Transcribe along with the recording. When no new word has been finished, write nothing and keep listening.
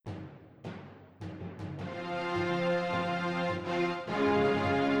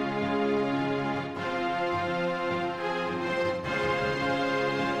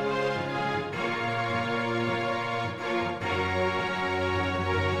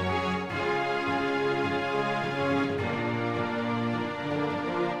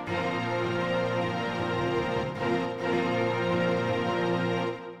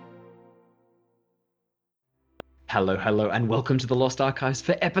Hello, hello, and welcome to the Lost Archives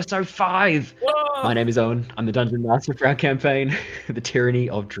for episode 5! Whoa! My name is Owen, I'm the Dungeon Master for our campaign, The Tyranny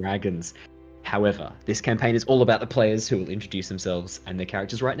of Dragons. However, this campaign is all about the players who will introduce themselves and their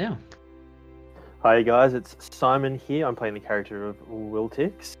characters right now. Hi guys, it's Simon here. I'm playing the character of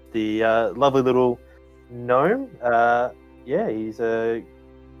Wolf-Tix, the lovely little gnome. He's a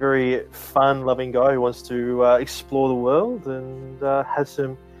very fun-loving guy who wants to explore the world and has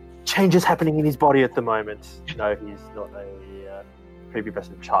some changes happening in his body at the moment. No, he's not a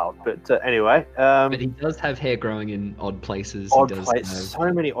prepubescent child, but anyway. But he does have hair growing in odd places.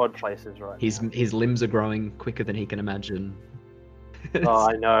 So many odd places right now. His limbs are growing quicker than he can imagine. Oh,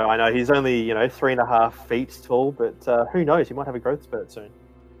 I know. He's only, 3.5 feet tall, but who knows? He might have a growth spurt soon.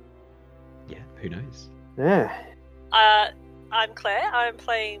 Yeah, who knows? Yeah. I'm Claire. I'm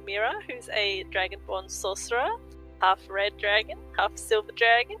playing Mira, who's a dragonborn sorcerer, half red dragon, half silver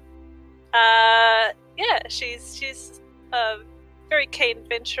dragon. She's a very keen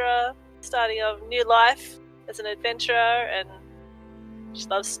adventurer, starting a new life as an adventurer, and she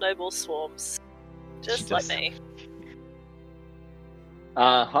loves snowball swarms, just like me.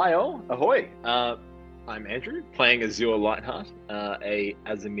 Hi all, ahoy! I'm Andrew, playing Azure Lightheart, a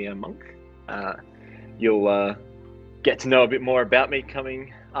Azimir monk. You'll get to know a bit more about me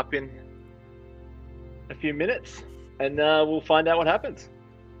coming up in a few minutes, and we'll find out what happens.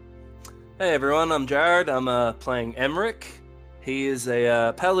 Hey everyone, I'm Jared. I'm playing Emmerich. He is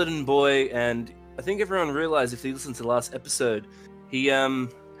a paladin boy, and I think everyone realized if they listened to the last episode, he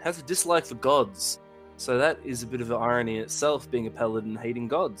has a dislike for gods. So that is a bit of an irony in itself, being a paladin hating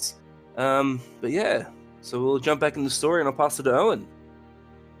gods. So we'll jump back in the story and I'll pass it to Owen.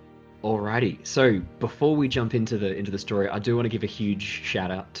 Alrighty, so before we jump into the story, I do want to give a huge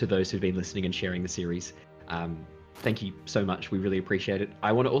shout out to those who've been listening and sharing the series. Thank you so much, we really appreciate it.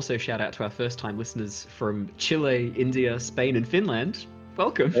 I want to also shout out to our first time listeners from Chile, India, Spain and Finland.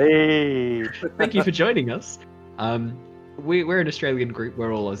 Welcome. Hey! Thank you for joining us. We're an Australian group.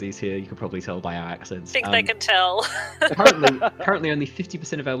 We're all Aussies here. You can probably tell by our accents. I think they can tell. currently, only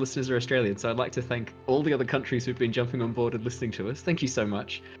 50% of our listeners are Australian, so I'd like to thank all the other countries who've been jumping on board and listening to us. Thank you so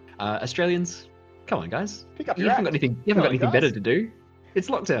much. Australians, come on, guys. Pick up You your haven't got anything better to do. It's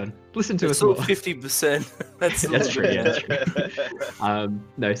lockdown. Listen to us more. 50%. That's true. Yeah, that's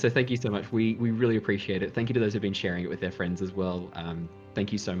true. So thank you so much. We really appreciate it. Thank you to those who've been sharing it with their friends as well.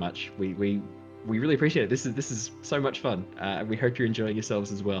 Thank you so much. We really appreciate it. This is so much fun. We hope you're enjoying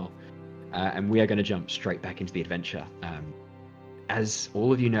yourselves as well. And we are going to jump straight back into the adventure. As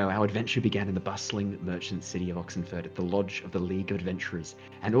all of you know, our adventure began in the bustling merchant city of Oxenford at the lodge of the League of Adventurers,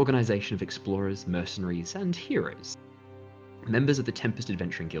 an organization of explorers, mercenaries, and heroes. Members of the Tempest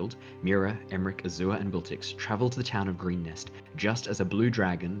Adventuring Guild, Mira, Emmerich, Azure, and Wolf-Tix traveled to the town of Green Nest just as a blue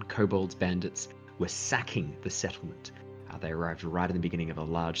dragon, kobolds, bandits were sacking the settlement. They arrived right at the beginning of a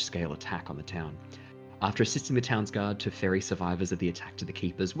large-scale attack on the town. After assisting the town's guard to ferry survivors of the attack to the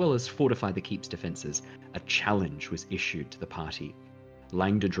keep, as well as fortify the keep's defences, a challenge was issued to the party.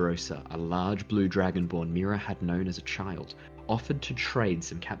 Langdedrosa, a large blue dragonborn Mira had known as a child, offered to trade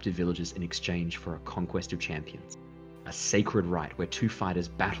some captive villagers in exchange for a conquest of champions. A sacred rite where two fighters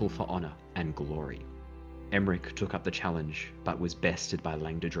battle for honour and glory. Emmerich took up the challenge, but was bested by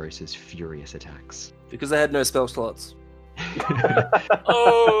Langdedrosa's furious attacks. Because they had no spell slots.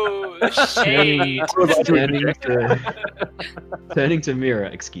 Oh, shade. Turning to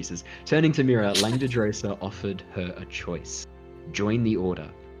Mira, Langdedrosa offered her a choice. Join the Order,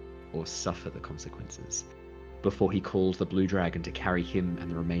 or suffer the consequences, before he called the Blue Dragon to carry him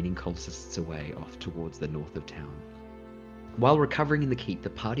and the remaining cultists away off towards the north of town. While recovering in the keep, the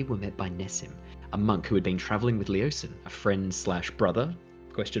party were met by Nessim, a monk who had been travelling with Leosin, a friend/brother,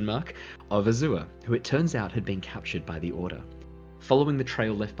 of Azure, who it turns out had been captured by the Order. Following the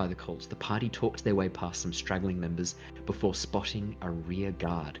trail left by the cults, the party talked their way past some straggling members before spotting a rear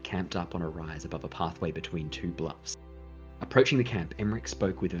guard camped up on a rise above a pathway between two bluffs. Approaching the camp, Emmerich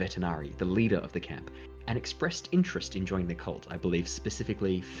spoke with Vetinari, the leader of the camp, and expressed interest in joining the cult. I believe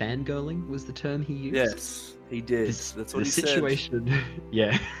specifically fangirling was the term he used. Yes, he did. That's what he said.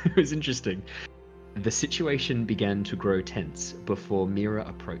 Yeah, it was interesting. The situation began to grow tense before Mira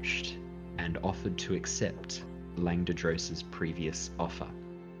approached and offered to accept Langdedrosa's previous offer.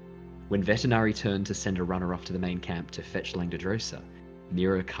 When Vetinari turned to send a runner off to the main camp to fetch Langdedrosa,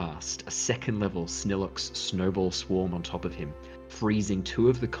 Mira cast a second-level Snillox snowball swarm on top of him, freezing two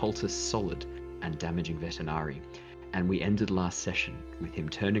of the cultists solid and damaging Vetinari. And we ended last session with him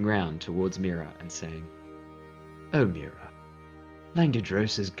turning round towards Mira and saying, "Oh Mira,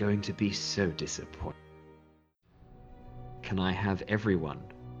 Langdedrosa's going to be so disappointed. Can I have everyone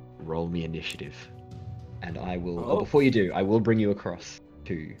roll me initiative?" and I will. Oh. Oh, before you do, I will bring you across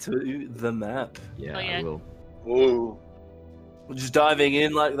to. To the map. Yeah, Oh, yeah. I will. Ooh. We're just diving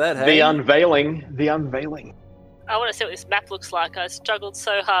in like that, hey? The unveiling. The unveiling. I want to see what this map looks like. I struggled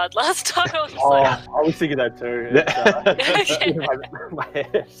so hard last time. I was just Oh, like, I was thinking that too. It's, my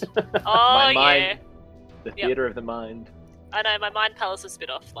head. oh, My yeah. mind. The theater of the mind. I know, my mind palace was a bit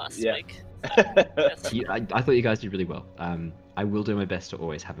off last Yeah. week. So, yes. I thought you guys did really well. I will do my best to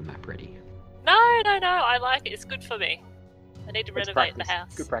always have a map ready. No, I like it. It's good for me. I need to It's renovate the practice.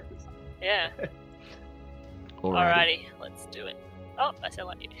 house. Good practice. Yeah. Alrighty. Alrighty, let's do it. Oh, I sound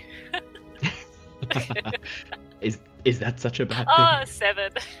like you. Is that such a bad thing? Oh,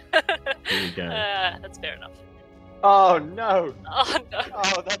 7. There you go. That's fair enough. Oh no! Oh no.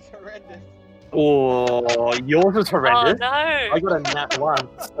 Oh, that's horrendous. Oh, yours was Oh horrendous. no. I got a nat 1.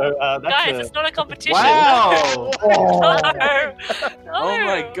 So that's Guys, a... it's not a competition. Wow! Oh, No. Oh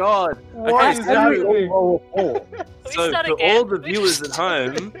my god! what Okay, is so that? we- Oh. We So start for again. all the viewers at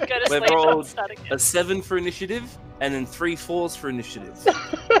home, Go to we've sleep rolled and start again. a 7 for initiative, and then 3 4s for initiative.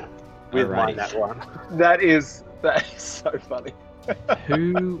 With my Alrighty. nat 1. That is so funny.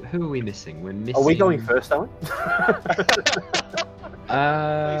 Who are we missing? We're missing. Are we going first, Owen?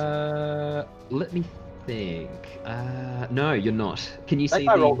 Let me think. No, you're not. Can you I see think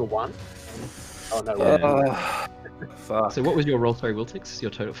I the? rolled a 1. Oh, no. Yeah. Fuck. So what was your roll? Sorry, Wolf-Tix?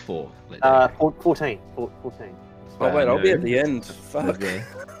 Your total 4. 14. 14. Oh wait, I'll be no. at the end. Fuck.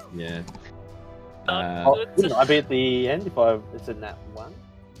 Yeah. Oh, It's wouldn't I be at the end if it's a nat 1?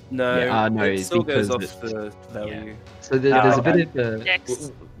 No, Yeah, no, it it's still goes because off the value. So there's a okay. bit of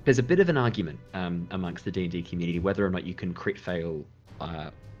Next. there's a bit of an argument amongst the D&D community whether or not you can crit fail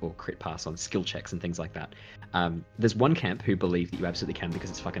or crit pass on skill checks and things like that. There's one camp who believe that you absolutely can because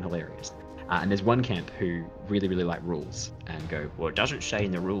it's fucking hilarious. And there's one camp who really, really like rules and go, well, it doesn't say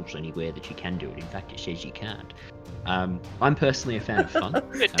in the rules anywhere that you can do it. In fact, it says you can't. I'm personally a fan of fun.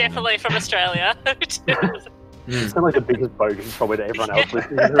 We're definitely from Australia. You sound like the biggest bogus probably to everyone else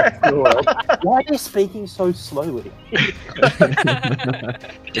listening to the rest of the world. Why are you speaking so slowly?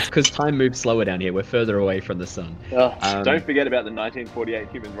 It's because time moves slower down here. We're further away from the sun. Don't forget about the 1948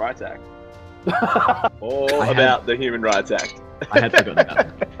 Human Rights Act. All I about the Human Rights Act. I had forgotten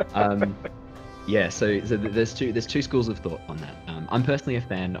about that. Yeah, so there's two schools of thought on that. I'm personally a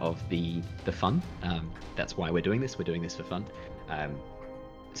fan of the fun. That's why we're doing this. We're doing this for fun.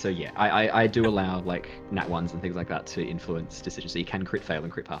 So yeah, I do allow like nat 1s and things like that to influence decisions. So you can crit fail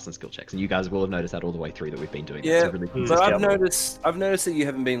and crit pass on skill checks, and you guys will have noticed that all the way through that we've been doing. Yeah, It's a really but consistent- I've noticed that you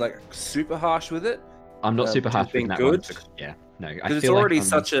haven't been like super harsh with it. I'm not super it's harsh been with nat good. 1s because, yeah, no, I Because feel it's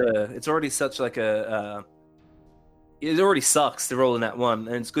already such like a. It already sucks to roll in that one,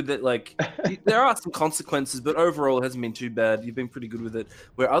 and it's good that like there are some consequences, but overall it hasn't been too bad. You've been pretty good with it.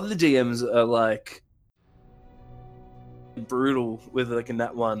 Where other DMs are like brutal with like a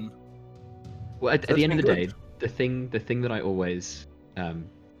nat 1. Well, at That's the end of the been day, good. the thing that I always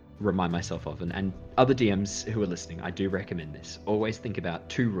remind myself of, and other DMs who are listening, I do recommend this. Always think about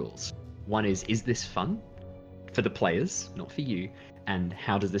 2 rules. One is this fun for the players, not for you? And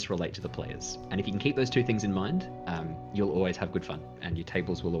how does this relate to the players? And if you can keep those 2 things in mind, you'll always have good fun, and your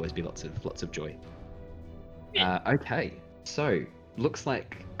tables will always be lots of joy. Okay, so looks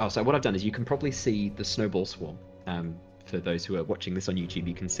like so what I've done is you can probably see the snowball swarm. For those who are watching this on YouTube,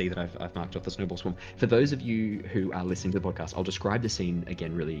 you can see that I've marked off the snowball swarm. For those of you who are listening to the podcast, I'll describe the scene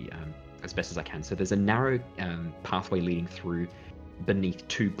again really as best as I can. So there's a narrow pathway leading through beneath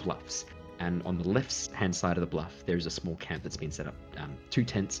 2 bluffs. And on the left-hand side of the bluff, there is a small camp that's been set up. 2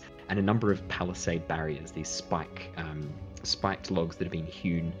 tents and a number of palisade barriers, these spiked logs that have been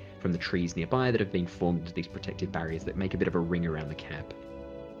hewn from the trees nearby that have been formed into these protective barriers that make a bit of a ring around the camp.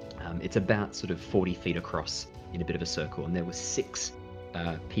 It's about sort of 40 feet across in a bit of a circle, and there were 6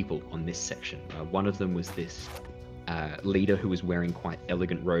 people on this section. One of them was this leader who was wearing quite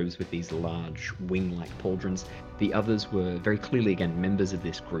elegant robes with these large wing-like pauldrons. The others were very clearly, again, members of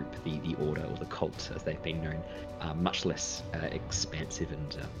this group, the Order, or the Cult, as they've been known, much less expansive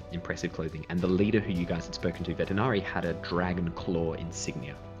and impressive clothing. And the leader who you guys had spoken to, Veterinary, had a dragon claw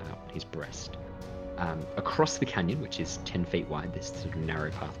insignia on his breast. Across the canyon, which is 10 feet wide, this sort of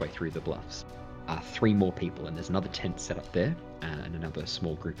narrow pathway through the bluffs, 3 more people, and there's another tent set up there, and another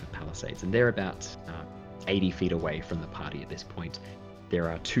small group of palisades, and they're about 80 feet away from the party at this point. There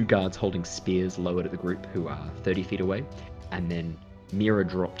are 2 guards holding spears lowered at the group who are 30 feet away, and then Mira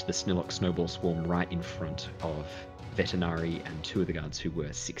dropped the Snillock snowball swarm right in front of Veterinary and 2 of the guards who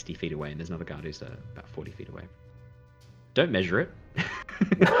were 60 feet away, and there's another guard who's about 40 feet away. Don't measure it.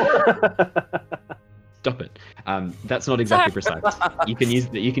 Stop it. That's not exactly precise. You can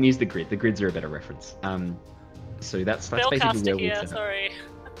use the grid. The grids are a better reference. So that's basically Spellcaster where we're here, set up. sorry.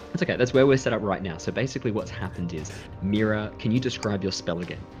 That's okay. That's where we're set up right now. So basically, what's happened is, Mira, can you describe your spell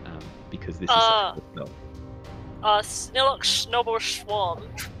again? Because this is such a cool spell. Snillock Snobble Swarm.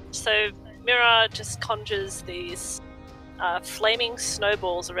 So Mira just conjures these flaming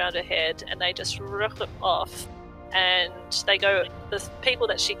snowballs around her head, and they just rip it off. And they go, the people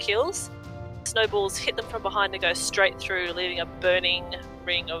that she kills, snowballs hit them from behind and go straight through, leaving a burning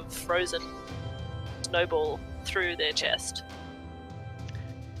ring of frozen snowball through their chest.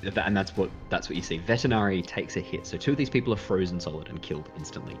 And that's what you see. Veterinary takes a hit. So 2 of these people are frozen solid and killed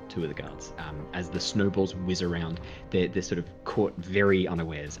instantly. 2 of the guards. As the snowballs whiz around, they're sort of caught very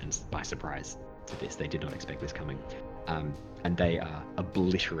unawares and by surprise to this. They did not expect this coming. And they are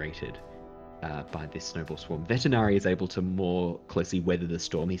obliterated by this snowball swarm. Veterinary is able to more closely weather the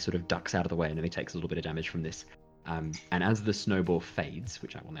storm. He sort of ducks out of the way and only takes a little bit of damage from this. And as the snowball fades,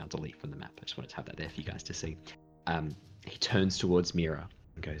 which I will now delete from the map, I just wanted to have that there for you guys to see, he turns towards Mira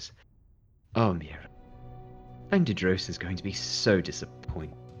and goes, "Oh, Mira, Didros is going to be so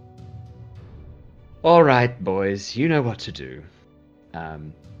disappointed. All right, boys, you know what to do."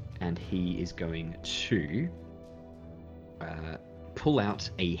 And he is going to pull out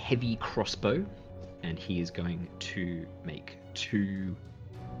a heavy crossbow, and he is going to make 2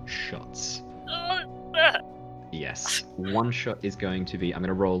 shots. Yes, 1 shot is going to be... I'm going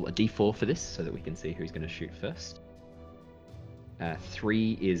to roll a d4 for this so that we can see who's going to shoot first.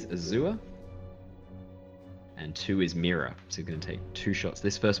 3 is Azua, and 2 is Mira. So he's going to take 2 shots.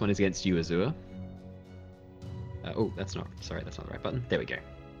 This first one is against you, Azua. That's not the right button. There we go.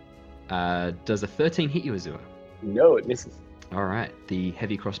 Does a 13 hit you, Azua? No, it misses. All right, the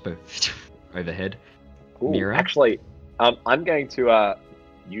heavy crossbow overhead. Ooh, Mira? actually, I'm going to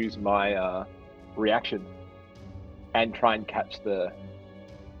use my reaction and try and catch the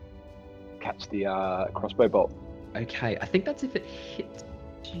crossbow bolt. Okay, I think that's if it hits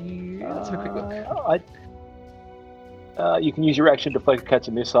you. Let's have a quick look. You can use your reaction to flank or catch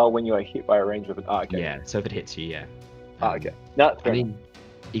a missile when you are hit by a range of an. Okay. Yeah, so if it hits you, yeah. Okay. No, I mean,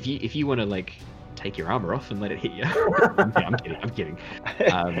 if you want to like take your armor off and let it hit you. I'm kidding.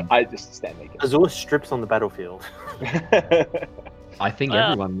 I just stand naked. Azure strips on the battlefield. I think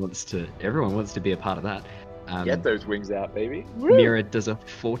everyone wants to be a part of that. Get those wings out, baby. Mira, does a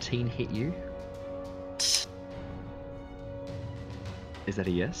 14 hit you? Is that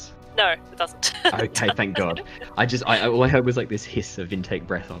a yes? No, it doesn't. Okay, thank God. All I heard was like this hiss of intake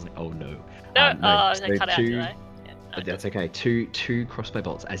breath. I was like, oh no. No, so they cut out, did I? But that's okay. Two crossbow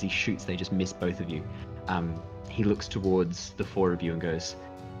bolts. As he shoots, they just miss both of you. He looks towards the 4 of you and goes,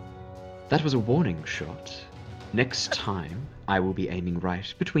 "That was a warning shot. Next time, I will be aiming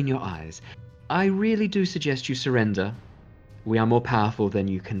right between your eyes. I really do suggest you surrender. We are more powerful than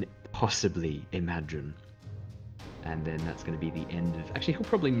you can possibly imagine." And then that's going to be the end of... Actually, he'll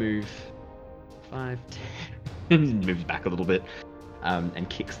probably move 5, 10... moves back a little bit and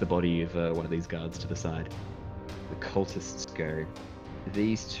kicks the body of one of these guards to the side. The cultists go.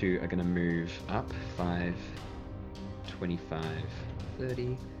 These 2 are going to move up 5, 25,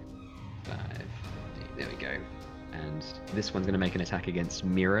 30, 5. There we go. And this one's going to make an attack against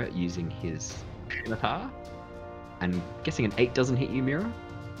Mira using his scimitar. And guessing an 8 doesn't hit you, Mira.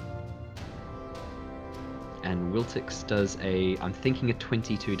 And Wolf-Tix does I'm thinking a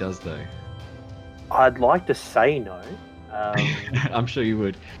 22 does though. I'd like to say no. I'm sure you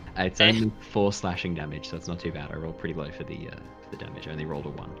would. It's only 4 slashing damage, so it's not too bad. I rolled pretty low for the damage. I only rolled a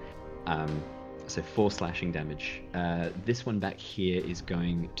 1. So 4 slashing damage. This one back here is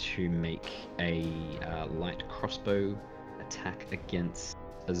going to make a light crossbow attack against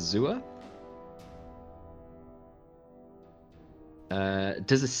Azua.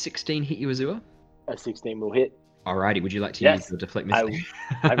 Does a 16 hit you, Azua? A 16 will hit. Alrighty, would you like to use the deflect missile?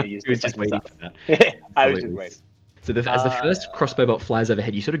 I will use He was just waiting for that. I was just waiting. So as the first crossbow bolt flies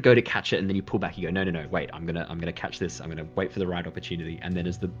overhead, you sort of go to catch it, and then you pull back. You go, no, wait, I'm gonna catch this. I'm gonna wait for the right opportunity. And then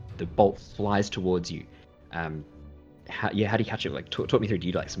as the bolt flies towards you, how do you catch it? Like, talk me through. Do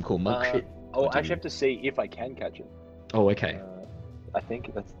you do like some cool monk shit? I actually have to see if I can catch it. Oh, okay. I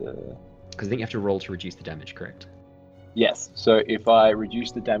think that's the... Because I think you have to roll to reduce the damage, correct? Yes. So if I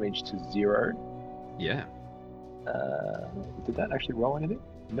reduce the damage to 0... Yeah. Did that actually roll anything?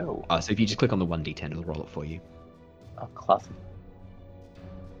 No. So if you just click on the 1d10, it'll roll it for you. Oh, classic.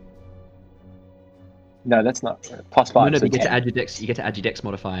 No, that's not plus 5. No, so you get 10. to add your dex. You get to add your dex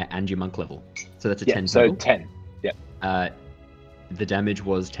modifier and your monk level. So that's a 10 so total. 10. Yeah. The damage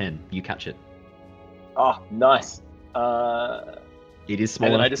was 10. You catch it. Oh, nice. It is small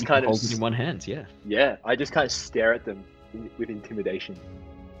And then enough I just you can kind of hold it in one hand, yeah. Yeah, I just kind of stare at them with intimidation.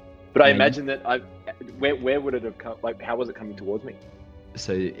 But I Yeah, imagine that where would it have come? Like, how was it coming towards me?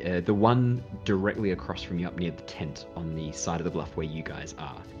 So the one directly across from you up near the tent on the side of the bluff where you guys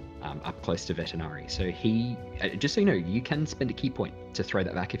are, up close to Veterinary. So he, just so you know, you can spend a key point to throw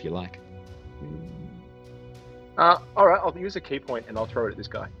that back if you like. All right, I'll use a key point and I'll throw it at this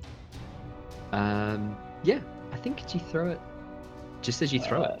guy. Yeah, I think you throw it. Just as you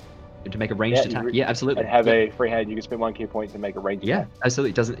throw it to make a ranged yeah, attack. Yeah, absolutely. And have yeah. a free hand. You can spend 1 key point to make a ranged Yeah, attack.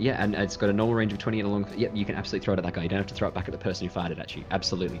 absolutely. It doesn't. Yeah, and it's got a normal range of 20 and a long. Yep, you can absolutely throw it at that guy. You don't have to throw it back at the person who fired it at you.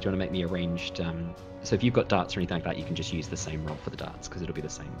 Absolutely. Do you want to make me a ranged? So if you've got darts or anything like that, you can just use the same roll for the darts because it'll be the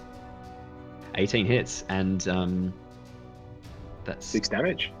same. 18 hits and that's 6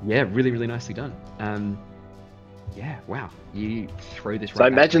 damage. Yeah, really, really nicely done. Yeah, wow. You throw this. So I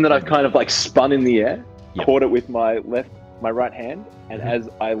imagine that I've kind of like spun in the air, Yep. caught it with my right hand, and as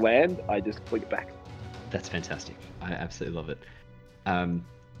I land, I just flick it back. That's fantastic. I absolutely love it.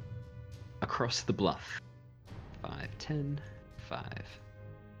 Across the bluff. 5, 10, 5, 5,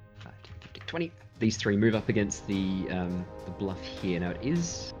 10, 15, 20. These three move up against the bluff here. Now it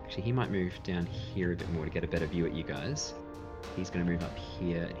is... Actually, he might move down here a bit more to get a better view at you guys. He's going to move up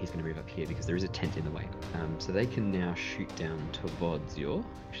here, and he's going to move up here because there is a tent in the way. So they can now shoot down towards your...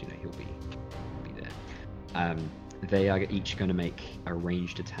 Actually, no, he'll be there. They are each going to make a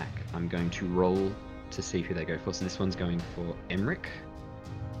ranged attack. I'm going to roll to see who they go for. So this one's going for Emmerich.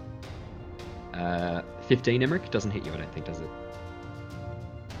 15 Emmerich doesn't hit you, I don't think, does it?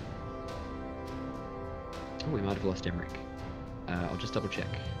 Oh, we might have lost Emmerich. I'll just double check.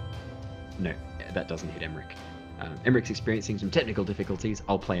 No, that doesn't hit Emmerich. Emmerich's experiencing some technical difficulties.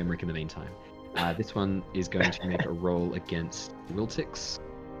 I'll play Emmerich in the meantime. This one is going to make a roll against Wolf-Tix.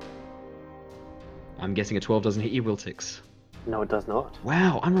 I'm guessing a 12 doesn't hit you, Wolf-Tix. No, it does not.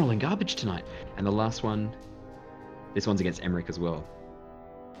 Wow, I'm rolling garbage tonight. And the last one, this one's against Emmerich as well.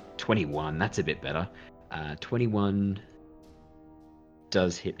 21, that's a bit better. 21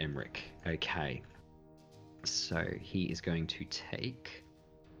 does hit Emmerich. Okay. So he is going to take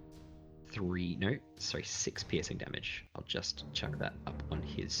 6 piercing damage. I'll just chuck that up on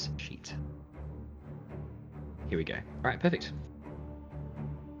his sheet. Here we go. Alright, perfect.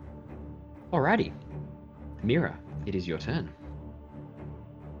 Alrighty. Mira, it is your turn.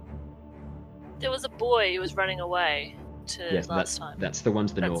 There was a boy who was running away to last time. That's the one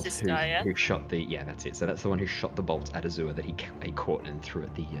to the north this guy, yeah? who shot the... Yeah, that's it. So that's the one who shot the bolt at Azure that he caught and threw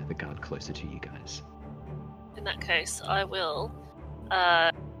at the guard closer to you guys. In that case, I will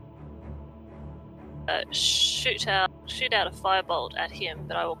shoot out a firebolt at him,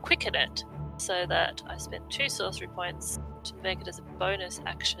 but I will quicken it so that I spend 2 sorcery points to make it as a bonus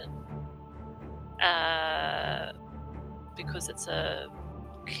action. Because it's a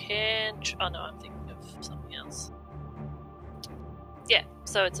oh no, I'm thinking of something else. Yeah,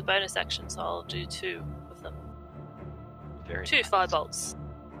 so it's a bonus action, so I'll do 2 of them. Very 2 nice. firebolts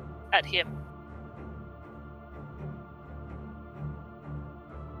at him.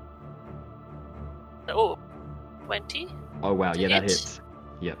 Oh, 20. Oh wow, yeah, that hit. hits.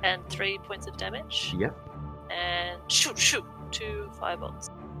 Yep. And 3 points of damage. Yep. And shoot, 2 firebolts.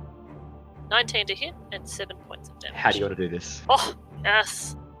 19 to hit and 7 points of damage. How do you want to do this? Oh,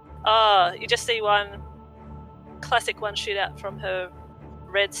 yes. You just see one classic one shoot out from her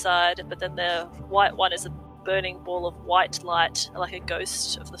red side, but then the white one is a burning ball of white light, like a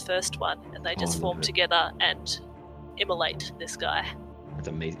ghost of the first one, and they just form together and immolate this guy. That's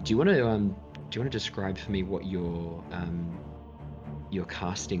amazing. Do you want to describe for me what your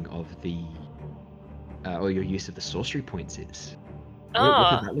casting of the or your use of the sorcery points is? What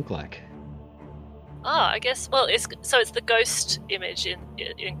does that look like? I guess. Well, it's the ghost image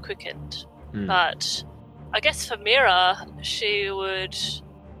in Quickened, but I guess for Mira, she would.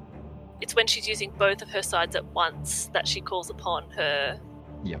 It's when she's using both of her sides at once that she calls upon her.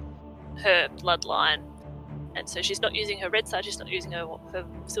 Yep. Her bloodline, and so she's not using her red side. She's not using her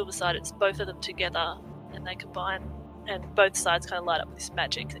silver side. It's both of them together, and they combine, and both sides kind of light up with this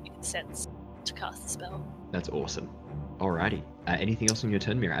magic that you can sense to cast the spell. That's awesome. Alrighty. Anything else on your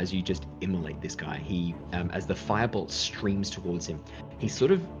turn, Mira? As you just immolate this guy, he, as the firebolt streams towards him, he sort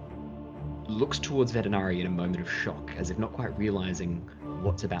of looks towards Veterinary in a moment of shock, as if not quite realizing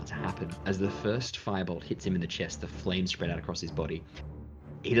what's about to happen. As the first firebolt hits him in the chest, the flames spread out across his body.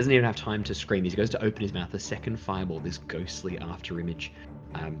 He doesn't even have time to scream. As he goes to open his mouth, the second firebolt, this ghostly after image,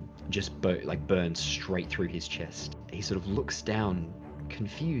 just burns straight through his chest. He sort of looks down,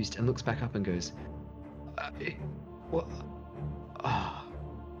 confused, and looks back up and goes, what?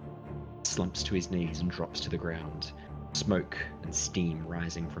 Slumps to his knees and drops to the ground. smoke and steam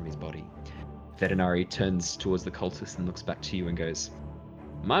rising from his body. Veterinary turns towards the cultist and looks back to you and goes,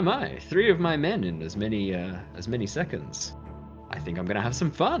 My, 3 of my men in as many seconds. I think I'm gonna have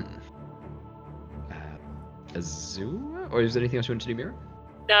some fun. Azure? Or is there anything else you want to do, Mira?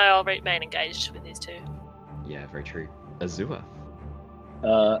 No, I'll remain engaged with these two. Yeah, very true. Azure.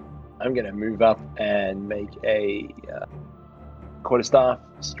 I'm going to move up and make a quarterstaff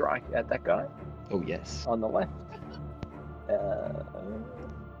strike at that guy Oh, yes. on the left.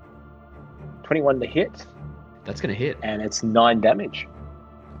 21 to hit, That's gonna hit. and it's 9 damage.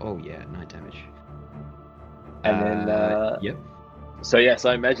 Oh, yeah, 9 damage. And then, Yep. so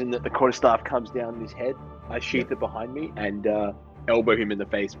I imagine that the quarterstaff comes down his head. I sheath it behind me and elbow him in the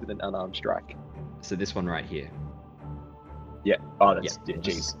face with an unarmed strike. So this one right here. Yeah. Oh, that's Yeah,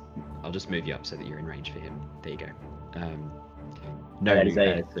 jeez. I'll just move you up so that you're in range for him. There you go. No, That is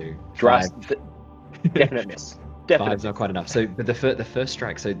a so Drastic, definite miss. Definite. Five's not quite enough. So, but the first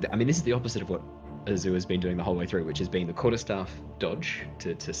strike. So, I mean, this is the opposite of what Azure has been doing the whole way through, which has been the quarterstaff dodge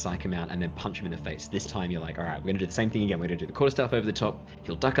to psych him out and then punch him in the face. This time, you're like, all right, we're gonna do the same thing again. We're gonna do the quarterstaff over the top.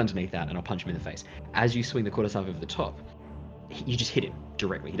 He'll duck underneath that, and I'll punch him in the face. As you swing the quarterstaff over the top, you just hit him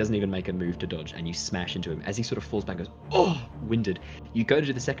directly. He doesn't even make a move to dodge, and you smash into him. As he sort of falls back, and goes, oh, winded. You go to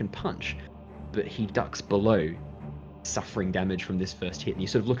do the second punch, but he ducks below, suffering damage from this first hit, and you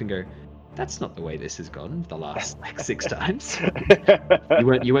sort of look and go, that's not the way this has gone the last like 6 times. You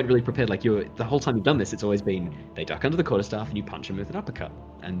weren't really prepared. Like the whole time you've done this, it's always been they duck under the quarterstaff and you punch them with an uppercut.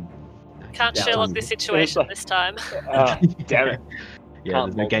 And Can't Sherlock this situation this time. Damn it. Yeah,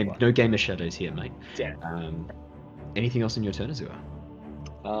 Can't there's no game of shadows here, mate. Damn it. Anything else in your turn, Azure?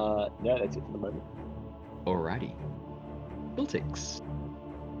 No, that's it for the moment. Alrighty. Wolf-Tix.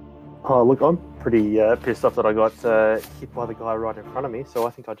 Oh, look, I'm pretty pissed off that I got hit by the guy right in front of me, so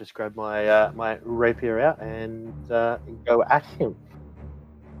I think I'll just grab my my rapier out and go at him.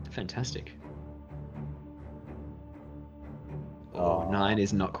 Fantastic. Oh. 9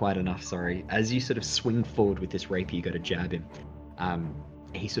 is not quite enough, sorry. As you sort of swing forward with this rapier, you go to jab him.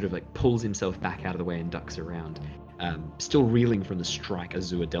 He sort of like pulls himself back out of the way and ducks around. Still reeling from the strike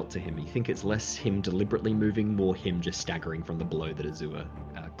Azure dealt to him. You think it's less him deliberately moving, more him just staggering from the blow that Azure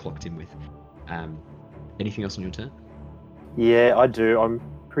clocked him with. Anything else on your turn? Yeah, I do. I'm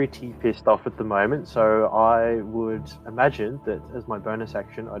pretty pissed off at the moment, so I would imagine that as my bonus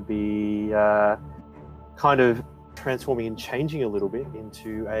action, I'd be kind of transforming and changing a little bit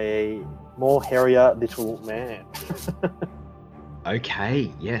into a more hairier little man.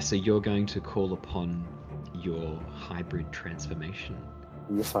 Okay, yeah, so you're going to call upon your hybrid transformation.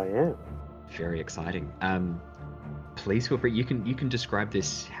 Yes, I am. Very exciting. Please feel free. You can describe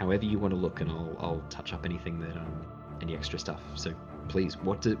this however you want to look, and I'll touch up anything that any extra stuff. So please,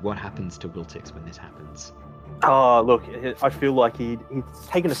 what happens to Wolf-Tix when this happens? Oh, look, I feel like he's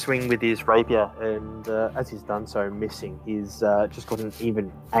taken a swing with his rapier, and as he's done so, missing, he's just gotten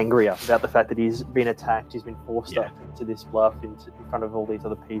even angrier about the fact that he's been attacked, he's been forced up into this bluff, in front of all these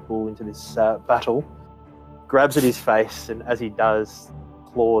other people, into this battle. Grabs at his face, and as he does,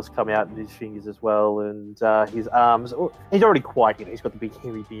 claws come out in his fingers as well, and his arms. He's already quite, he's got the big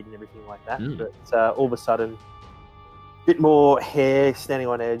hairy beard and everything like that, but all of a sudden, bit more hair standing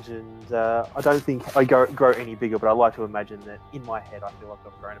on edge, and I don't think I grow any bigger, but I like to imagine that in my head I feel like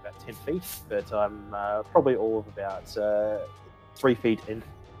I've grown about 10 feet, but I'm probably all of about 3 feet and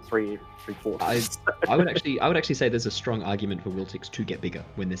 3/4. I would actually say there's a strong argument for Wolf-Tix to get bigger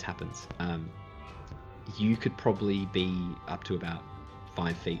when this happens. You could probably be up to about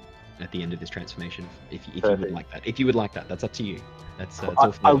 5 feet at the end of this transformation if you would like that. If you would like that, that's up to you. That's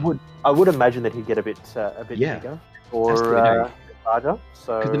I would imagine that he'd get a bit bigger or larger.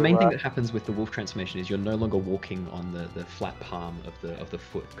 So because the main thing that happens with the wolf transformation is you're no longer walking on the flat palm of the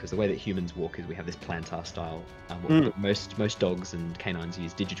foot, because the way that humans walk is we have this plantar style. Most dogs and canines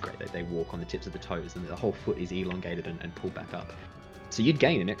use digitigrade. They walk on the tips of the toes, and the whole foot is elongated and pulled back up. So you'd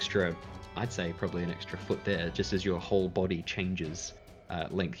gain an extra, I'd say probably an extra foot there, just as your whole body changes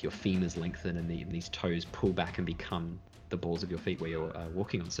length. Your femurs lengthen, and these toes pull back and become the balls of your feet where you're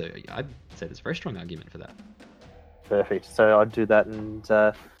walking on. So I'd say there's a very strong argument for that. Perfect. So I'd do that, and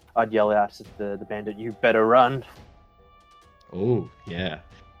I'd yell out at the bandit, "You better run!" Oh yeah.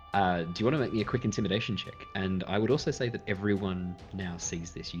 Do you want to make me a quick intimidation check? And I would also say that everyone now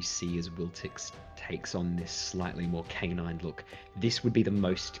sees this. You see as Wolf-Tix takes on this slightly more canine look. This would be the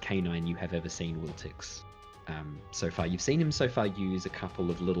most canine you have ever seen Wolf-Tix so far. You've seen him so far use a couple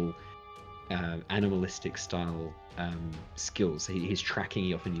of little animalistic style skills. His tracking,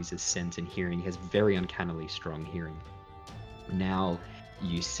 he often uses scent and hearing. He has very uncannily strong hearing. Now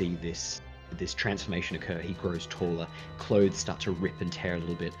you see this this transformation occur. He grows taller, clothes start to rip and tear a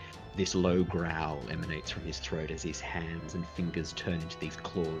little bit. This low growl emanates from his throat as his hands and fingers turn into these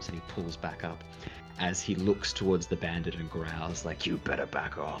claws, and he pulls back up as he looks towards the bandit and growls like, "You better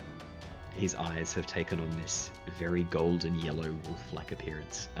back off." His eyes have taken on this very golden yellow wolf-like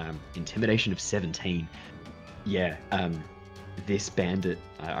appearance. Intimidation of 17. Yeah, this bandit,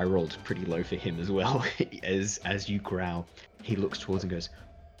 I rolled pretty low for him as well. as you growl, he looks towards and goes,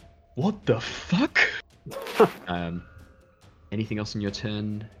 "What the fuck?" Anything else on your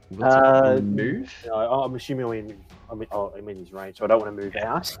turn? Move? No, I'm assuming I'm in his range, so I don't want to move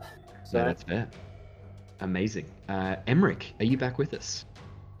out. So No, that's fair. Amazing. Emmerich, are you back with us?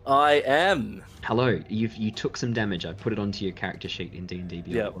 I am. Hello. You took some damage. I put it onto your character sheet in D&D Beyond.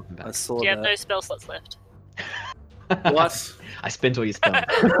 Yeah, Welcome back. I saw You have that. no spell slots left. What? I spent all your spells.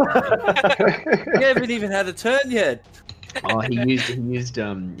 You haven't even had a turn yet. Oh, he used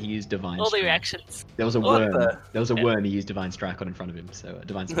divine All the strike. reactions. There was a What worm. the- There was a worm. He used divine strike on in front of him. So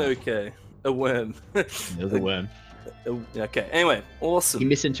divine strike. Okay, a worm. There was a worm. Okay. Anyway, He awesome.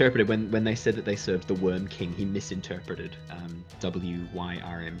 misinterpreted when they said that they served the Worm King. He misinterpreted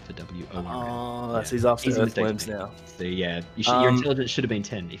WYRM for WORM. Oh, Yeah. so he's after Easy earth mistake to worms make. now. So yeah, your intelligence should have been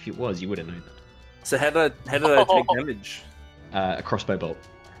 10. If it was, you would have known So how did I take damage? that. A crossbow bolt.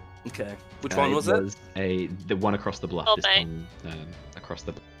 Okay. Which one was it? The one across the bluff. Oh, This mate. one across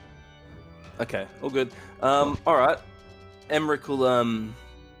the. Okay, all good. All right. Emmerich will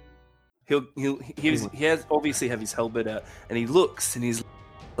he has obviously have his helmet out, and he looks and he's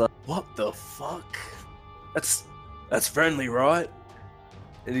like, "What the fuck? That's friendly, right?"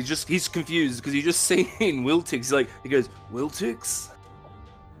 And he's confused because he just seen Wolf-Tix. He goes, "Wolf-Tix?"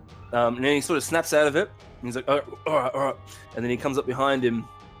 And then he sort of snaps out of it. And he's like, all right. And then he comes up behind him,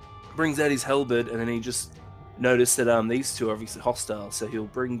 brings out his halberd, and then he just noticed that these two are obviously hostile. So he'll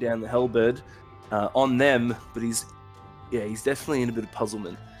bring down the halberd on them, but he's definitely in a bit of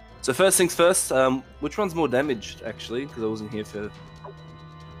puzzlement. So first things first, which one's more damaged, actually? Because I wasn't here for...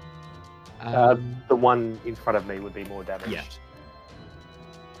 the one in front of me would be more damaged. Yeah.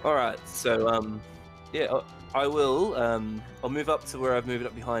 Alright, so, I will, I'll move up to where I've moved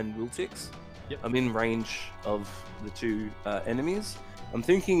up behind Wolf-Tix. Yep. I'm in range of the two enemies. I'm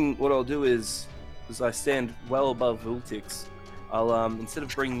thinking what I'll do is, because I stand well above Wolf-Tix, I'll, instead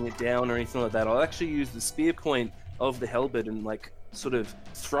of bringing it down or anything like that, I'll actually use the spear point of the halberd and, sort of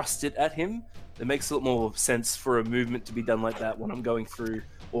thrust it at him. It makes a lot more sense for a movement to be done like that when I'm going through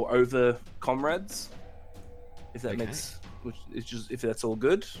or over comrades. If that Okay. if that's all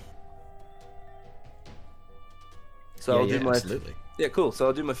good. So I'll do my absolutely. Yeah, cool. So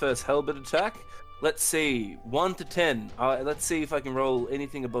I'll do my first halberd attack. Let's see, 1 to 10. Let's see if I can roll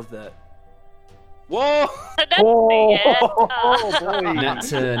anything above that. Whoa! Oh, boy.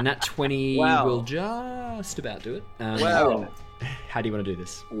 Nat 20 Wow. will just about do it. Wow. How do you want to do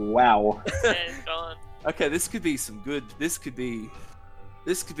this? Wow. It's gone. Okay, this could be some good. This could be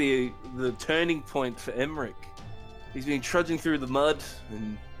the turning point for Emmerich. He's been trudging through the mud,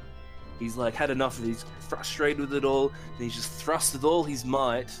 and he's had enough of it. He's frustrated with it all, and he's just thrust with all his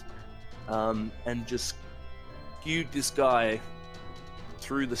might, and just skewed this guy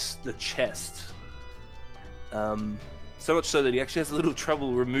through the chest. So much so that he actually has a little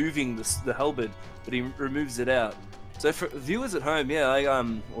trouble removing the halberd, but he removes it out. So for viewers at home,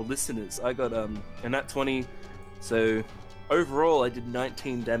 or listeners, I got a nat 20. So overall, I did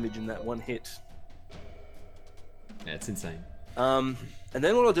 19 damage in that one hit. Yeah, it's insane. And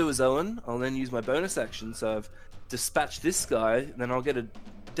then what I'll do is, Owen, I'll then use my bonus action. So I've dispatched this guy, and then I'll get a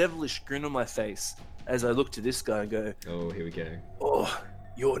devilish grin on my face as I look to this guy and go, Oh, here we go. "Oh,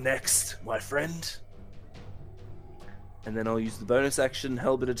 you're next, my friend." And then I'll use the bonus action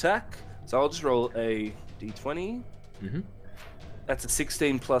halberd attack. So I'll just roll a d20. Mm-hmm. That's a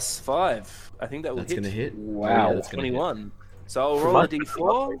 16 plus 5. I think that will That's hit. gonna hit. Wow. Yeah, that's gonna hit. 21. So I'll roll a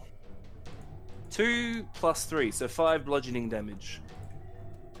d4. 2 plus 3, so 5 bludgeoning damage.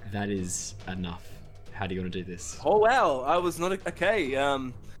 That is enough. How do you want to do this? Oh wow, I was not okay.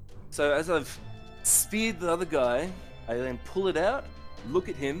 So as I've speared the other guy, I then pull it out, look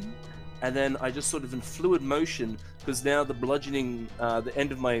at him, and then I just sort of in fluid motion, because now the bludgeoning, the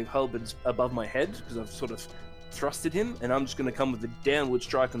end of my halberd's above my head, because I've sort of thrusted him, and I'm just going to come with a downward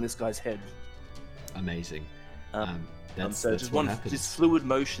strike on this guy's head. Amazing. So That's just what happens. just fluid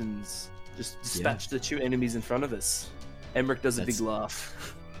motions, just dispatch the two enemies in front of us. Emmerich does a big That's-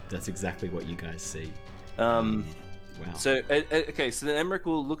 laugh. That's exactly what you guys see. Um, Wow. So okay, so then Emmerich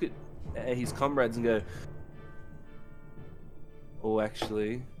will look at his comrades and go, "Oh,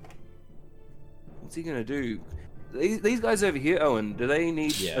 actually, what's he gonna do?" These guys over here, Owen, do they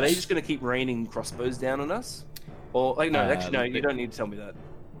need? Yeah. Are they just going to keep raining crossbows down on us? Or like, no, actually, no. You don't need to tell me that.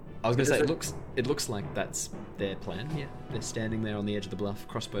 I was going to say, it looks like that's their plan. Yeah, they're standing there on the edge of the bluff,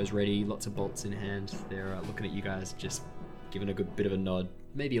 crossbows ready, lots of bolts in hand. They're looking at you guys, just giving a good bit of a nod.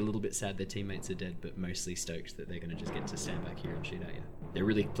 Maybe a little bit sad their teammates are dead, but mostly stoked that they're going to just get to stand back here and shoot at you. They're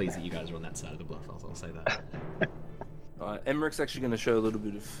really pleased that you guys are on that side of the bluff. I'll say that. Emmerich's actually going to show a little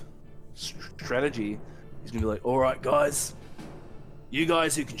bit of strategy. He's going to be like, "All right, guys, you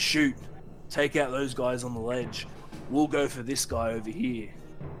guys who can shoot, take out those guys on the ledge. We'll go for this guy over here."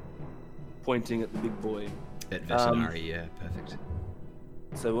 Pointing at the big boy. That veterinary, yeah, perfect.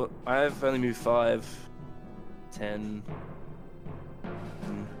 So what? I've only moved 5, 10,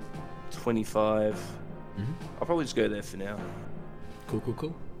 25. Mm-hmm. I'll probably just go there for now.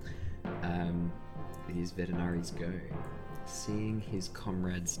 Cool. These veterinaries go. Seeing his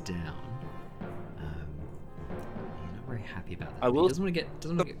comrades down, he's not very happy about that. He doesn't want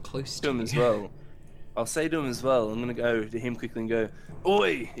to get close to him you. as well. I'll say to him as well. I'm gonna go to him quickly and go,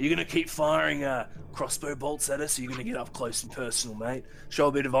 "Oi, you're gonna keep firing crossbow bolts at us? Or you're gonna get up close and personal, mate? Show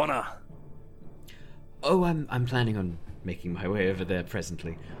a bit of honor." Oh, I'm planning on making my way over there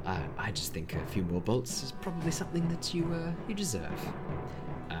presently. I just think a few more bolts is probably something that you deserve.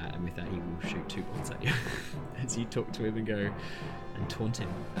 And with that, he will shoot 2 bolts at you as you talk to him and go and taunt him.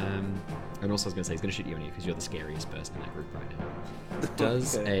 And also, I was going to say, he's going to shoot you because you're the scariest person in that group right now.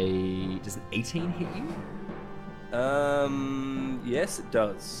 Does an 18 hit you? Yes, it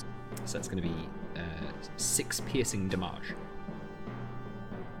does. So that's going to be 6 piercing damage.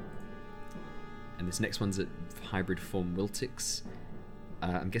 And this next one's at hybrid form Wolf-Tix.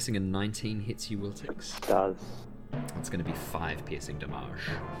 I'm guessing a 19 hits you, Wolf-Tix? It does. It's going to be 5 piercing damage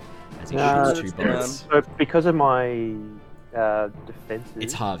as he shoots 2 bolts. So because of my defenses,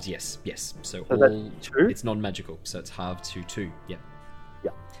 It's halved, yes. So that's all 2? it's non-magical, so it's halved to 2. Yep.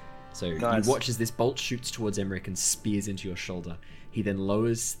 Yeah. So Nice. you watch as this bolt shoots towards Emmerich and spears into your shoulder. He then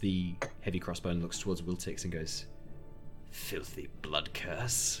lowers the heavy crossbow and looks towards Wolf-Tix and goes, "Filthy blood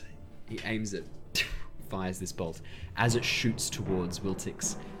curse." He aims it, fires this bolt. As it shoots towards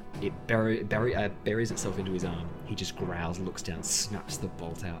Wolf-Tix, it buries itself into his arm. He just growls, looks down, snaps the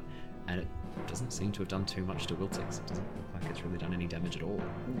bolt out, and it doesn't seem to have done too much to Wolf-Tix. It doesn't look like it's really done any damage at all.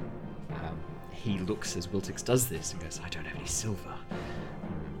 He looks as Wolf-Tix does this and goes, "I don't have any silver.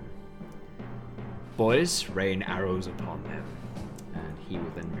 Boys, rain arrows upon them." And he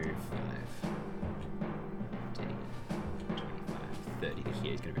will then move 5, 10, 25, 30 to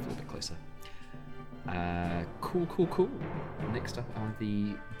here. He's going to move a little bit closer. Cool. Next up are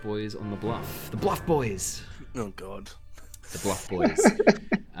the boys on the bluff. The bluff boys! Oh god. The bluff boys.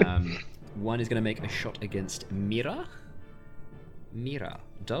 One is going to make a shot against Mira. Mira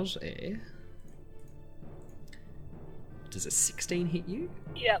does a 16 hit you?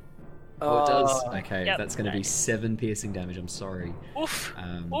 Yep. Oh, it does? Okay, Yep. that's going to be 7 piercing damage, I'm sorry. Oof.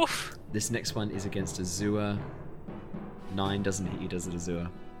 Oof. This next one is against Azua. 9 doesn't hit you, does it, Azua?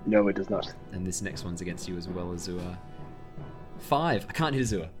 No, it does not. And this next one's against you as well, Azua. 5. I can't hit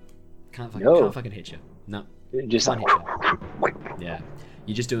Azua. Can't fucking hit you. No. Just Can't hit you. Yeah.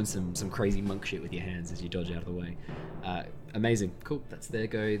 You're just doing some crazy monk shit with your hands as you dodge out of the way. Amazing. Cool. That's their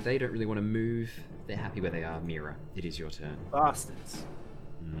go. They don't really want to move. They're happy where they are. Mira, it is your turn. Bastards.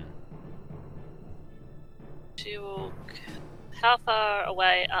 She will. How far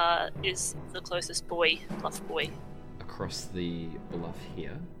away is the closest bluff boy? Across the bluff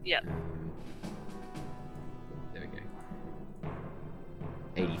here. Yep. There we go.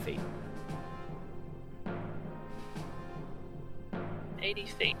 80 feet. 80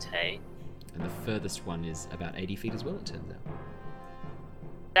 feet, hey? And the furthest one is about 80 feet as well, it turns out.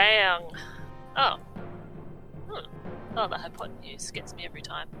 Dang. Oh. Oh, the hypotenuse gets me every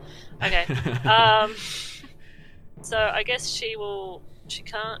time. Okay. So I guess she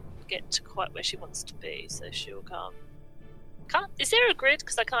can't get to quite where she wants to be, so she'll come. Is there a grid?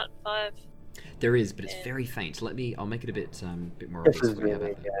 Because I can't 5. There is, but it's very faint. I'll make it a bit more obvious for you. How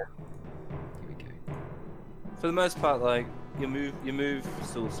about that? Here we go. For the most part, like your move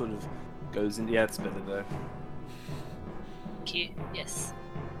still sort of goes in. Yeah, it's better though. Thank you. Yes.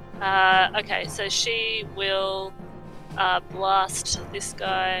 Okay, so she will blast this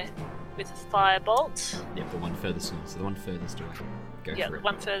guy with a firebolt. Yep, the one furthest north. So the one furthest away. Go Yeah, for the it.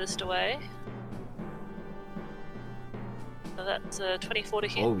 one furthest away. So that's 24 to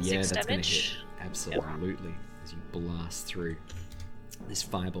hit, Oh yeah, 6 that's going to damage. hit. Absolutely. As you blast through this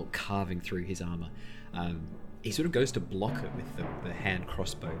firebolt, carving through his armor. He sort of goes to block it with the hand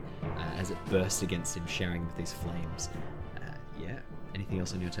crossbow as it bursts against him, sharing with these flames. Yeah. Anything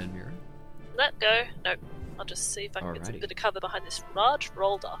else on your turn, Mira? That go? Nope. I'll just see if I can get some Alrighty. bit of cover behind this large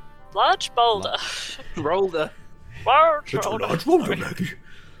boulder. Large boulder. Roller. large It's a boulder. large boulder, Maggie.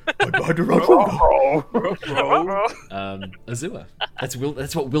 I'm behind a large boulder. Azua. That's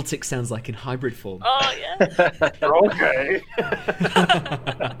what Wolf-Tix sounds like in hybrid form. Oh yeah. Okay.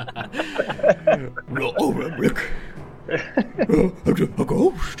 Oh, Rick. A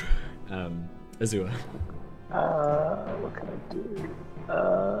ghost. Azua. What can I do?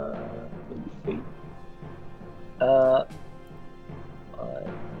 Let me think.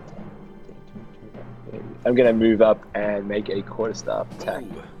 I'm gonna move up and make a quarterstaff attack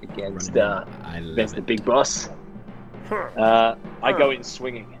against the big boss. I go in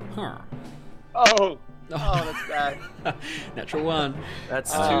swinging. Huh. Oh, that's bad. Natural one.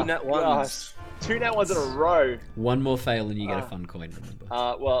 That's Oh, two nat ones. Gosh. 2 nat ones in a row. One more fail and you get a fun coin, remember.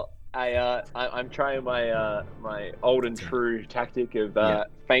 Well, I'm trying my my old and true tactic of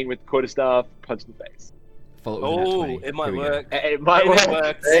feign with quarterstaff, punch in the face. Follow it with a nat Oh, 20. it might Here we go. work. It might It work.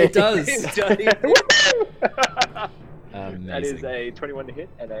 works. It does. That Amazing. is a 21 to hit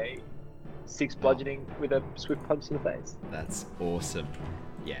and a 6 bludgeoning with a swift punch in the face. That's awesome.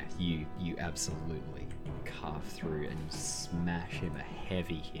 Yeah, you absolutely carve through and you smash him a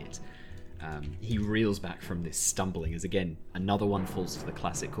heavy hit. He reels back from this stumbling as again another one falls to the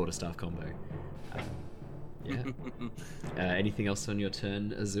classic quarterstaff combo. Yeah. Anything else on your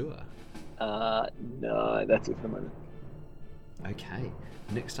turn, Azua? No, that's it for the moment. Okay.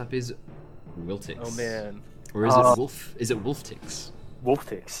 Next up is Wolf-Tix. Oh man. Or is it Wolf? Is it Wolf-Tix?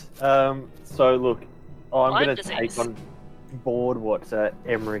 Wolf-Tix. So look, I'm Lyme going to take disease. on board what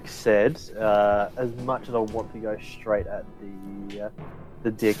Emmerich said. As much as I want to go straight at the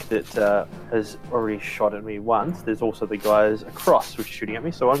dick that has already shot at me once, there's also the guys across which are shooting at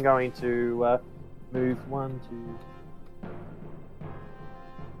me. So I'm going to move 1, 2,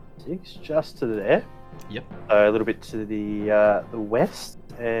 6, just to there. Yep. A little bit to the west,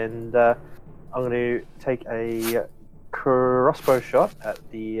 and I'm going to take a crossbow shot at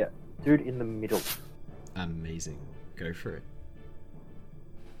the dude in the middle. Amazing. Go for it.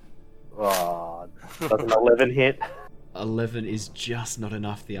 Oh, that's an 11 hit. 11 is just not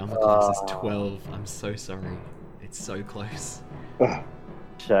enough. The armor class is 12. I'm so sorry. It's so close.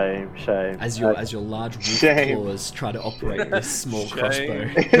 Shame. As your large wolf Shame. claws try to operate this small Shame.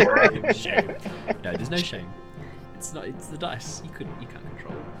 crossbow. Shame. No, there's no shame. It's not. It's the dice. You can't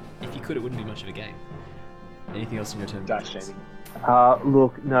control it. If you could, it wouldn't be much of a game. Anything else in your turn? Dash shaming.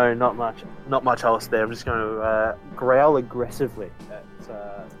 Look, no, not much. Not much else there. I'm just going to growl aggressively at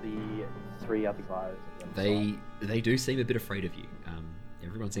the 3 other guys. on the other side. They do seem a bit afraid of you.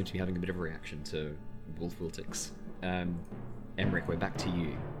 Everyone seems to be having a bit of a reaction to Wolf-Tix. Emmerich, we're back to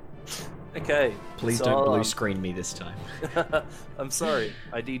you. Okay. Please so, don't blue screen me this time. I'm sorry.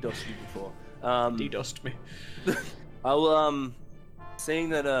 I DDoSed you before. DDoSed me. I'll seeing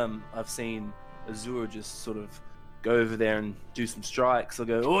that I've seen Azura just sort of go over there and do some strikes. I'll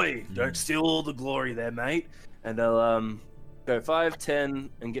go, oi, don't steal all the glory there, mate. And I'll go 5, 10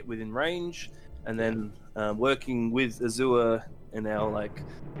 and get within range, and then working with Azura and our like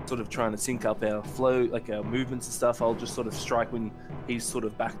sort of trying to sync up our flow, like our movements and stuff. I'll just sort of strike when he's sort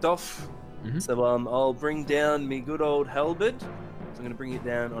of backed off. Mhm. So I'll bring down me good old halberd. So I'm going to bring it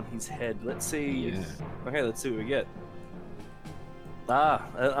down on his head. Let's see. Yeah. Okay, let's see what we get.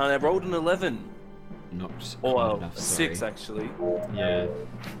 And I rolled an 11. Not Or quite enough, 6 sorry. actually. Yeah.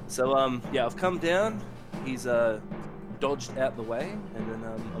 So yeah, I've come down. He's dodged out the way, and then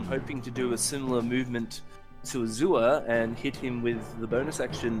I'm hoping to do a similar movement to Azua and hit him with the bonus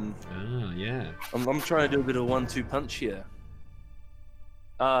action. Ah, yeah. I'm trying to do a bit of a 1-2 punch here.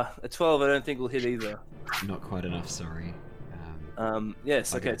 A 12 I don't think will hit either. Not quite enough, sorry.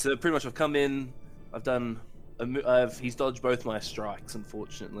 Yes, Okay. okay, so pretty much I've come in, I've done, he's dodged both my strikes,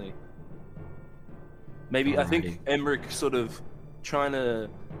 unfortunately. Maybe, I think Alrighty. Emmerich sort of trying to,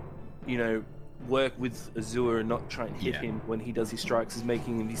 work with Azura and not try and hit Yeah. him when he does his strikes is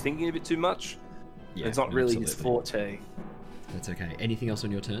making him, he's thinking a bit too much. Yeah, It's not really his absolutely. forte. That's okay. Anything else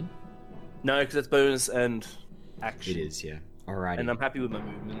on your turn? No, because that's bonus and action. It is, yeah. Alrighty. And I'm happy with my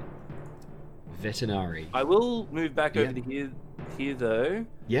movement. Veterinary. I will move back Yeah. over to here though,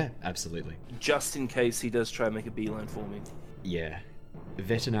 Yeah, absolutely. just in case he does try and make a beeline for me. Yeah.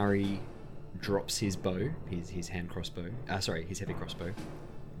 Veterinary drops his bow, his hand crossbow. His heavy crossbow.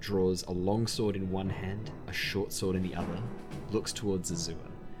 Draws a long sword in one hand, a short sword in the other. Looks towards Azua.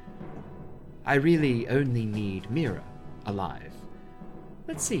 I really only need Mira alive.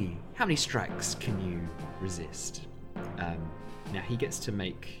 Let's see, how many strikes can you resist? Now he gets to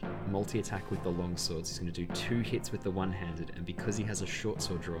make multi-attack with the long swords. He's going to do 2 hits with the one-handed, and because he has a short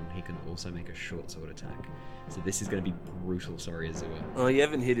sword drawn, he can also make a short sword attack. So this is going to be brutal, sorry, Azure. Oh, you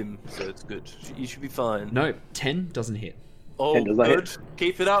haven't hit him, so it's good. You should be fine. No, 10 doesn't hit. Oh, 10 does not good. hit.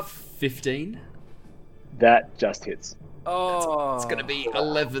 Keep it up. 15. That just hits. Oh. It's going to be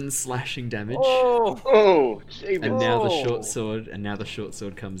 11 slashing damage. Oh, Jesus. And now the short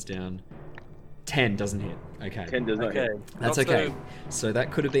sword comes down. 10 doesn't hit. Okay. 10 does not Okay. hit. That's Not okay. so- So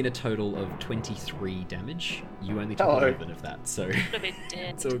that could have been a total of 23 damage. You only took Hello. 11 of that, so Could have been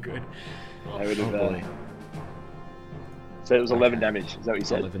dead. it's all good. I would have, Oh boy. So it was 11 Okay. damage. Is that what you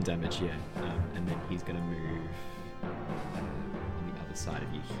said? 11 damage, yeah. And then he's going to move on the other side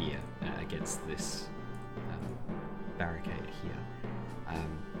of you here against this barricade here.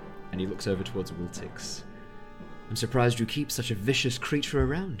 And he looks over towards Wolf-Tix. I'm surprised you keep such a vicious creature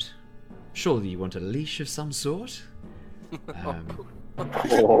around. Surely you want a leash of some sort?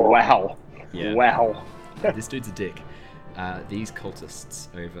 Oh, wow. Yeah. Wow. This dude's a dick. These cultists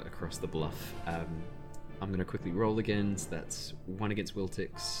over across the bluff. I'm going to quickly roll again. So that's 1 against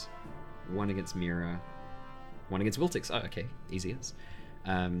Wolf-Tix, 1 against Mira, 1 against Wolf-Tix. Oh, okay. Easy as.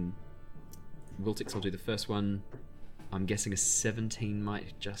 Wolf-Tix will do the first one. I'm guessing a 17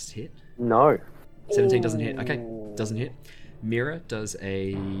 might just hit. No. 17 doesn't hit. Okay, doesn't hit. Mira does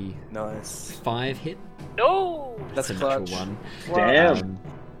a Nice. 5 hit. No! That's a clutch. natural 1. Damn.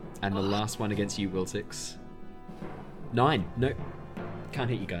 And the last one against you, Wolf-Tix. 9. Nope. Can't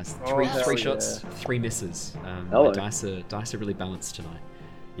hit you guys. Three hell shots, yeah. 3 misses. Hello. The dice are really balanced tonight.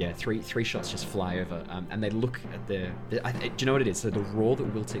 Yeah, three shots just fly over, and they look at do you know what it is? So the roar that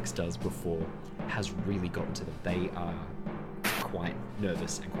Wolf-Tix does before has really gotten to them. They are quite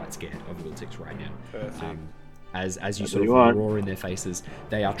nervous and quite scared of Wolf-Tix right now. Perfect. As you That's sort what of you want. roar in their faces,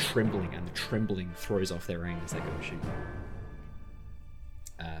 they are trembling, and the trembling throws off their aim as they go to shoot.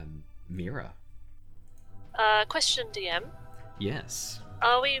 Mira. Question, DM. Yes.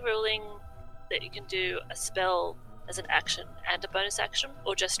 Are we ruling that you can do a spell as an action and a bonus action,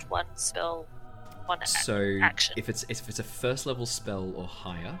 or just one spell, So action? if it's a first level spell or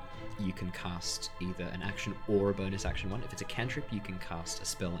higher, you can cast either an action or a bonus action one. If it's a cantrip, you can cast a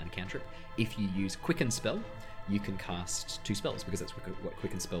spell and a cantrip. If you use Quicken Spell, you can cast 2 spells, because that's what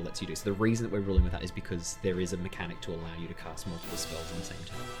Quicken Spell lets you do. So the reason that we're ruling with that is because there is a mechanic to allow you to cast multiple spells on the same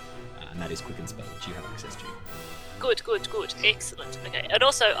turn, and that is Quicken Spell, which you have access to. Good. Excellent. Okay. And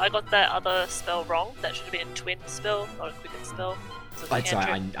also, I got that other spell wrong. That should have been a twin spell, not a quicken spell. So it's a Sorry,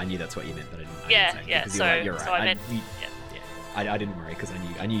 cantrip. I knew that's what you meant, but I didn't. Yeah, I didn't say it, yeah, because so- you're right. so I meant- I didn't worry, because I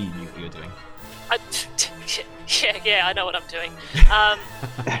knew you knew what you were doing. Yeah, I know what I'm doing.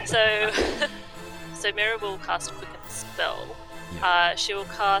 So Mira will cast a quicken spell. Yeah. She will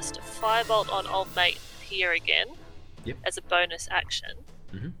cast Firebolt on Old Mate here again. Yep. As a bonus action.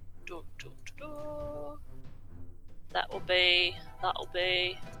 Mhm. That will be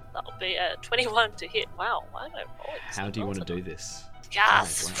a 21 to hit. Wow, why am I rolling? How do you want to do this?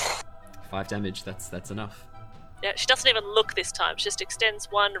 Yes. Oh, wow. 5 damage. That's enough. Yeah, she doesn't even look this time. She just extends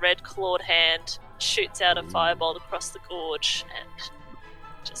one red clawed hand, shoots out a firebolt across the gorge, and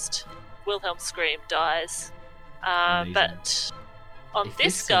just Wilhelm scream dies. Amazing. But on If this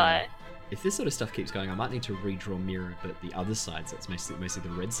this, guy, If this sort of stuff keeps going, I might need to redraw Mira, but the other side, so it's mostly the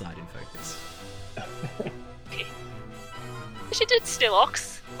red side in focus. she did still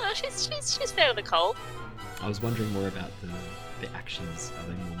ox. She's fair to the cold. I was wondering more about the actions. Are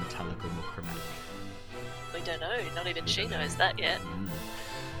they more metallic or more chromatic? We don't know. Not even We she don't know. knows that yet.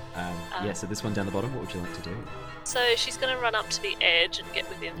 Yeah, so this one down the bottom, what would you like to do? So she's going to run up to the edge and get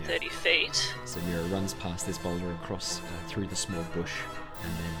within Yeah. 30 feet. So Mira runs past this boulder across through the small bush,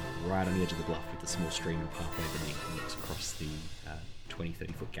 and then right on the edge of the bluff with the small stream and pathway beneath, and looks across the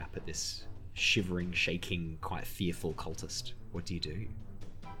 20-30 foot gap at this shivering, shaking, quite fearful cultist. What do you do?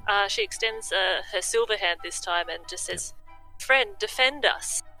 She extends her silver hand this time and just says, "Friend, defend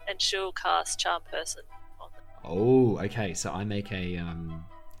us," and she'll cast Charm Person on them. Oh, okay. So I make a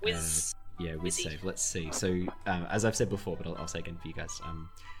Whiz. whiz Whizzy. save. Let's see. So as I've said before, but I'll say again for you guys.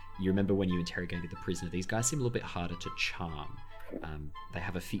 You remember when you interrogated the prisoner? These guys seem a little bit harder to charm. They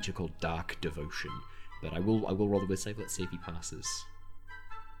have a feature called Dark Devotion, but I will roll the whiz save. Let's see if he passes.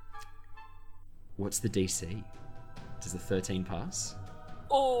 What's the DC? Does the 13 pass?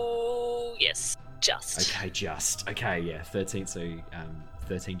 Oh, yes. Just. Okay, just. Okay, yeah, 13. So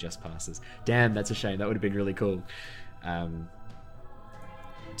 13 just passes. Damn, that's a shame. That would have been really cool.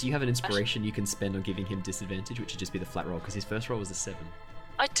 Do you have an inspiration you can spend on giving him disadvantage, which would just be the flat roll? Because his first roll was a 7.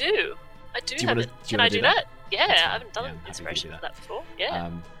 I do. I do you have wanna- it. do you Can wanna I do do that? that? Yeah, That's I fine. haven't done Yeah, an I'm happy to inspiration do for that before. Yeah.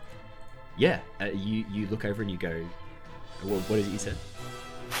 You look over and you go, What is it you said?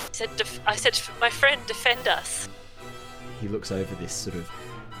 I said, my friend, defend us. He looks over this sort of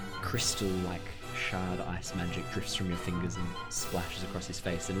crystal-like shard ice magic drifts from your fingers and splashes across his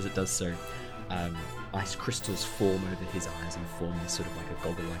face, and as it does so, ice crystals form over his eyes and form this sort of like a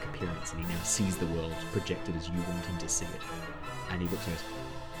goggle-like appearance, and he now sees the world projected as you want him to see it. And he looks and goes,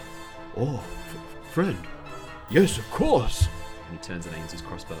 Oh, friend. Yes, of course. and he turns and aims his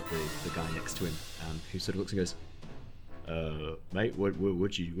crossbow at the guy next to him, who sort of looks and goes, mate, what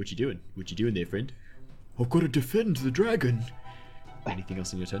you doing? What you doing there, friend? I've got to defend the dragon. Anything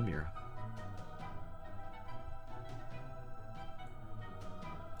else in your turn, Mira?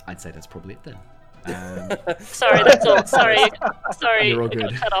 I'd say that's probably it then. Sorry, that's all. Sorry. You're all I got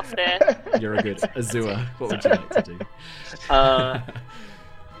good. cut off there. You're a good Azua. What would you like to do?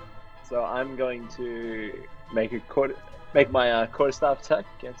 So I'm going to make my quarterstaff attack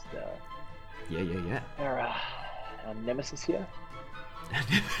against Yeah. our nemesis here.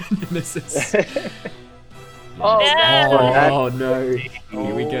 Nemesis. Oh, Yeah. No!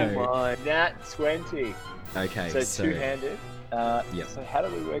 Here we go. My nat 20. Okay, So two-handed. Yep. So how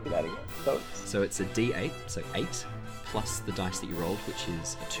do we work it out again? So it's a D8, so 8 plus the dice that you rolled, which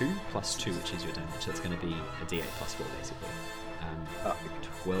is a 2 plus 2, which is your damage. So it's going to be a D8 plus 4 basically.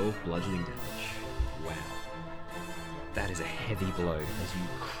 12 bludgeoning damage. Wow. That is a heavy blow as you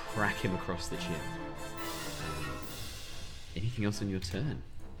crack him across the chin. Anything else on your turn?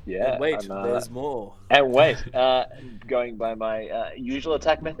 Yeah. Wait, there's more. And wait, going by my usual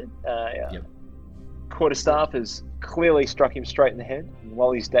attack method, Yep. quarterstaff has clearly struck him straight in the head. And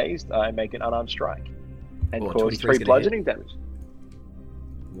while he's dazed, I make an unarmed strike and Oh, cause 23's 3 gonna bludgeoning damage.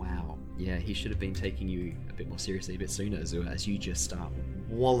 Wow. Yeah, he should have been taking you a bit more seriously a bit sooner, Azua, as you just start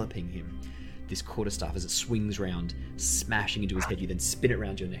walloping him. This quarterstaff, as it swings round, smashing into his head, you then spin it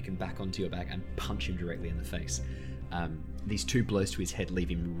around your neck and back onto your back and punch him directly in the face. These 2 blows to his head leave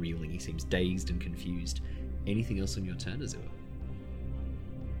him reeling. He seems dazed and confused. Anything else on your turn, Azua?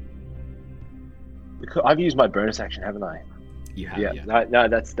 I've used my bonus action, haven't I? You have, Yeah. yeah. No,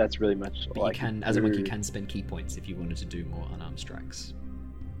 that's really much. But you can, as a monk, you can spend key points if you wanted to do more unarmed strikes.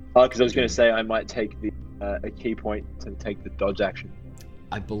 Oh, because I was going to say I might take the a key point to take the dodge action.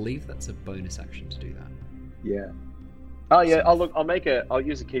 I believe that's a bonus action to do that. Yeah. Oh yeah. I'll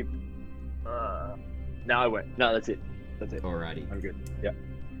use a key. No, I won't. No, that's it. That's it. Alrighty. I'm good. Yeah.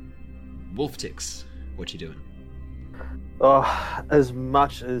 Wolf-Tix, what you doing? Oh, as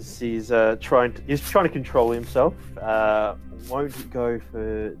much as he's trying to control himself, won't go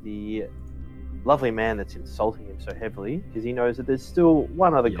for the lovely man that's insulting him so heavily, because he knows that there's still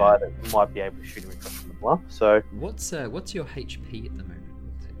one other guy that might be able to shoot him across from the bluff. So What's your HP at the moment,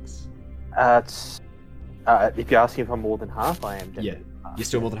 Wolf-Tix? if you're asking if I'm more than half, I am definitely. Yeah. half. You're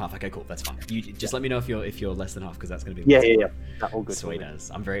still more than half. Okay, cool. That's fine. You just let me know if you're less than half, because that's going to be Yeah. No, all good. Sweet all good.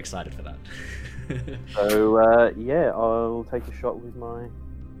 as. I'm very excited for that. So I'll take a shot with my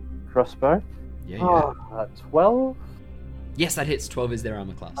crossbow. Yeah. 12. Yes, that hits. 12 is their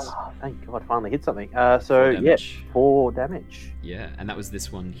armor class. Oh, thank God, finally hit something. 4 damage. 4 damage. Yeah, and that was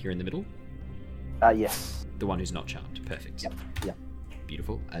this one here in the middle. Yes. The one who's not charmed. Perfect. Yep.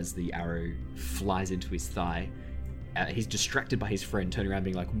 Beautiful. As the arrow flies into his thigh, he's distracted by his friend turning around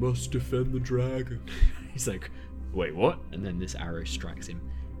being like, "Must defend the dragon." He's like, "Wait, what?" And then this arrow strikes him.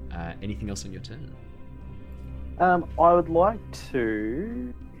 Anything else on your turn? I would like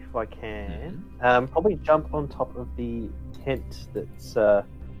to, if I can, probably jump on top of the tent that's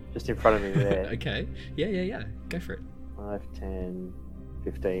just in front of me there. Okay. Yeah. Go for it. 5, 10,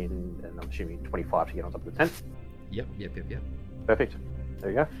 15, and I'm assuming 25 to get on top of the tent. Yep. Perfect. There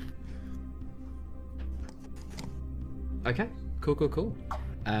you go. Okay. Cool.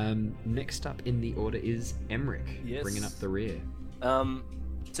 Next up in the order is Emmerich, Yes. bringing up the rear.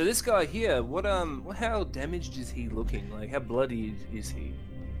 So this guy here, how damaged is he looking? Like, how bloody is he?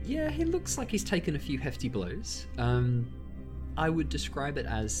 Yeah, he looks like he's taken a few hefty blows. I would describe it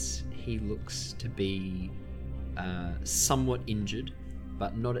as he looks to be somewhat injured,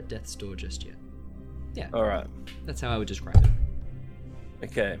 but not at death's door just yet. Yeah. Alright. That's how I would describe it.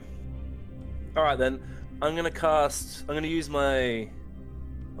 Okay. Alright then. I'm gonna use my...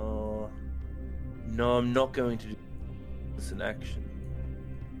 No, I'm not going to do this in action.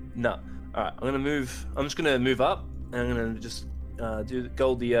 No. Alright, I'm just gonna move up, and I'm gonna just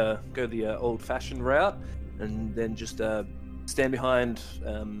go the old-fashioned route, and then just stand behind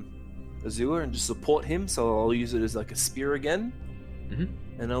Azua and just support him, so I'll use it as like a spear again.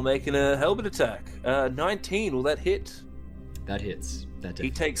 Mm-hmm. And I'll make a halberd attack. 19, will that hit? That hits. That He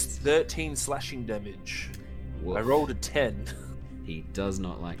definitely takes hits. 13 slashing damage. Woof. I rolled a 10. He does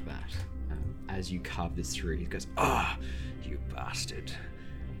not like that. as you carve this through. He goes, "Ah, you bastard!"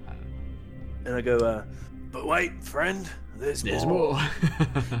 And I go, but wait, friend, there's more.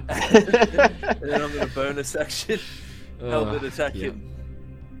 And then I'm going to bonus action. Helmet attack yeah. him.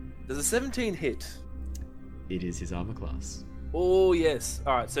 Does a 17 hit? It is his armor class. Oh yes.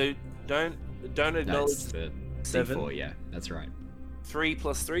 All right. So don't acknowledge That's the 7. D4, yeah, that's right. 3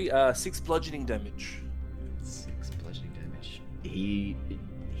 plus 3, 6 bludgeoning damage. 6 bludgeoning damage. He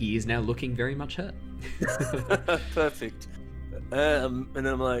is now looking very much hurt. Perfect. And then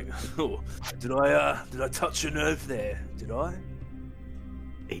I'm like, oh, did I touch a nerve there? Did I?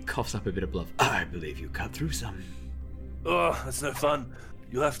 He coughs up a bit of blood. I believe you cut through some. Oh, that's no fun.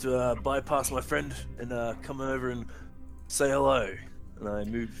 You'll have to bypass my friend and come over and say hello. And I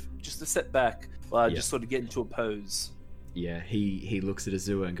move just a step back while I just sort of get into a pose. Yeah, he looks at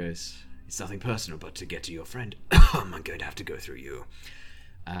Azua and goes, "It's nothing personal, but to get to your friend, I'm going to have to go through you."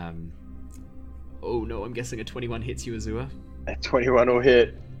 Oh no, I'm guessing a 21 hits you, Azua. A 21 will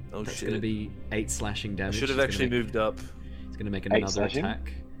hit. Oh That's shit. going to be 8 slashing I damage. should have He's actually gonna moved up. He's going to make 8 another slashing?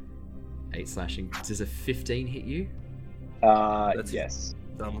 attack. 8 slashing. Does a 15 hit you? That's Yes.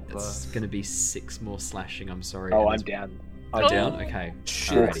 Armor That's class. going to be 6 more slashing, I'm sorry. Oh, and I'm it's- down. Oh, Oh. down? Okay.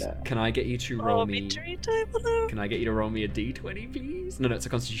 Shit. Alrighty. Can I get you to roll me... victory table. Can I get you to roll me a d20, please? No, it's a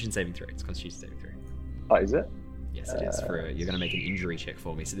Constitution saving throw. It's a Constitution saving throw. Oh, is it? Yes, it is. You're going to make an injury check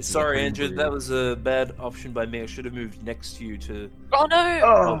for me. So this Sorry, is a Andrew, homebrew- that was a bad option by me. I should have moved next to you to Oh no!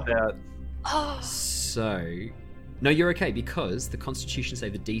 help out. Oh. So, no, you're okay because the Constitution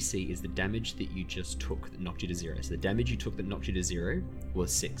save, the DC, is the damage that you just took that knocked you to 0. So the damage you took that knocked you to 0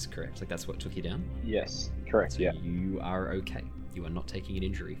 was 6, correct? Like that's what took you down. Yes. Correct. So Yeah. you are okay. You are not taking an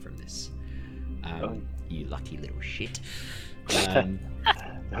injury from this. Oh. You lucky little shit.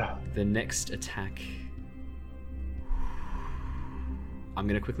 The next attack. I'm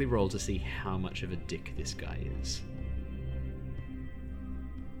going to quickly roll to see how much of a dick this guy is.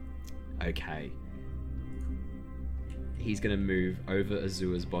 Okay. He's going to move over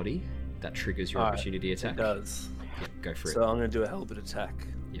Azua's body. That triggers your Alright, opportunity attack. It does. Yep, go for So I'm going to do a halberd attack.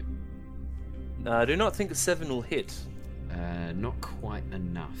 Yep. I do not think a 7 will hit. it. Not quite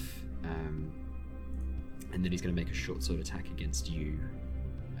enough. And then he's going to make a short sword attack against you,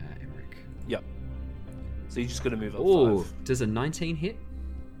 Emmerich. Yep. So you just got to move up Oh, 5. does a 19 hit?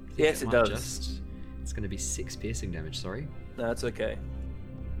 I think Yes, it might does. It's going to be 6 piercing damage, sorry. No, it's okay.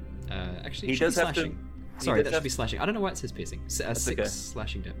 Actually, He it should does be have to- slashing. he Sorry, does that should have- be slashing. I don't know why it says piercing. 6 okay.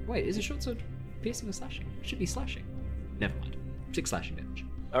 slashing damage. Wait, is a short sword piercing or slashing? It should be slashing. Never mind. 6 slashing damage.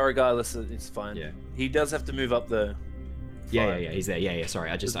 Oh, regardless, it's fine. Yeah. He does have to move up though. Yeah, he's there. Yeah, sorry.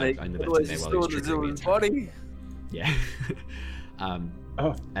 I Otherwise only left him there he's while still he was in triggering his the body. Yeah.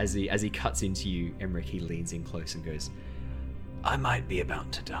 Oh. As he cuts into you, Emmerich, he leans in close and goes, "I might be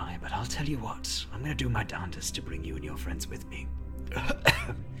about to die, but I'll tell you what. I'm going to do my darndest to bring you and your friends with me."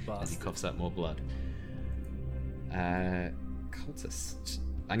 As he coughs up more blood. Cultist.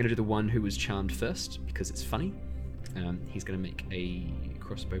 I'm going to do the one who was charmed first because it's funny. He's going to make a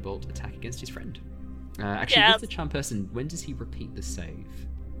crossbow bolt attack against his friend. Actually, Yeah. with the charmed person, when does he repeat the save?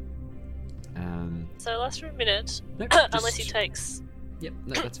 So it lasts for a minute, Nope, unless he just- takes. Yep,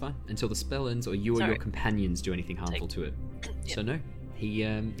 no, that's fine. Until the spell ends, or you or your Sorry. companions do anything harmful to it. Yep. So no,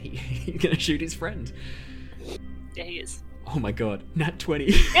 he's gonna shoot his friend. Yeah, he is. Oh my god, nat 20.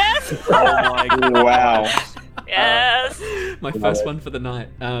 Yes. Oh my god. Wow. Yes. My first one for the night.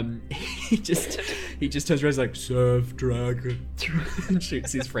 He just turns around, he's like, "Serve dragon," and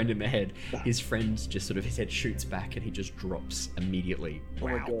shoots his friend in the head. His friend just sort of, his head shoots back and he just drops immediately. Oh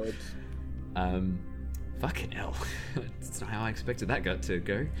my god. Fucking hell. That's not how I expected that gut to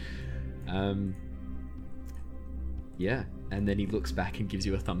go. Yeah, and then he looks back and gives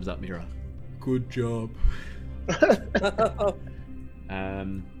you a thumbs up, Mira. Good job.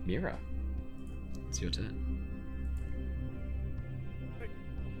 Mira, it's your turn.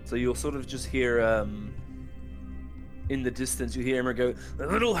 So you'll sort of just hear, in the distance, you hear him go, "A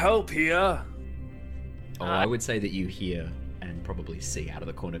little help here." Oh, I would say that you hear and probably see out of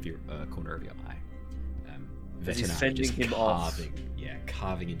the corner of your eye. As he's Veteran fending just him off.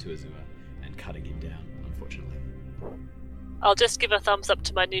 carving into Azua and cutting him down, unfortunately. I'll just give a thumbs up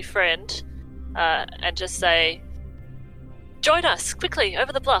to my new friend, and just say, "Join us quickly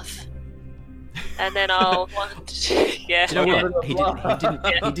over the bluff." And then I'll yeah. Do you know Yeah. what?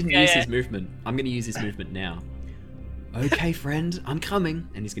 He didn't Yeah, use yeah. his movement. I'm going to use his movement now. Okay, friend, I'm coming.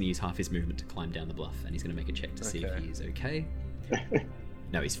 And he's going to use half his movement to climb down the bluff, and he's going to make a check to see if Okay. he is okay.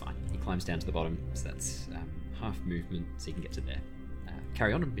 No, he's fine. He climbs down to the bottom, so that's half movement, so he can get to there.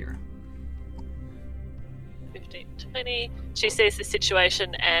 Carry on, Mira. 15, 20. She sees the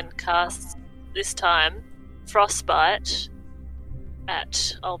situation and casts this time, Frostbite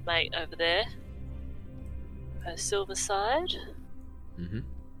at old mate over there. Her silver side. Mm-hmm.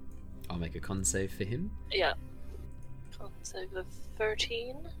 I'll make a con save for him. Yeah. Con save of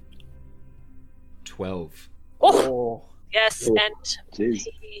 13. 12. Oh! Yes, Oh, and jeez.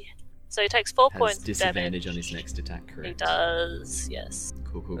 so he takes 4 Has points of disadvantage damage. on his next attack, correct? He does, yes.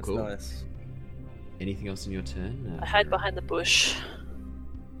 Cool. That's Cool. nice. Anything else on your turn? I hide behind the bush.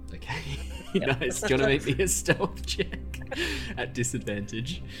 Okay. Nice. Do you want to make me a stealth check at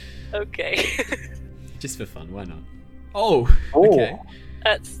disadvantage? Okay. Just for fun, why not? Oh, Oh. okay.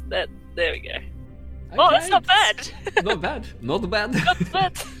 That's that. There we go. Oh, that's not bad. Not bad. Not bad. Not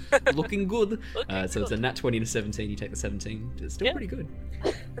bad. Looking good. Looking So it's a good. nat 20 to 17. You take the 17. It's still Yeah. pretty good.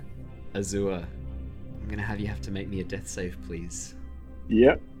 Azure, I'm going to have you have to make me a death save, please.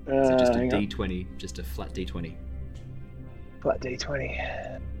 Yep. So just a hang on. d20. Just a flat d20. Flat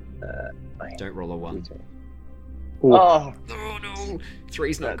D20. Don't roll a 1. Oh, Oh no!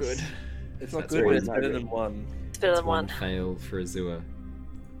 3's not That's- good. It's not That's good, one but it's better good. than 1. It's better than One one. fail for Azure.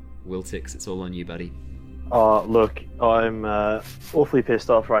 Wolf-Tix, it's all on you, buddy. Oh, look, I'm awfully pissed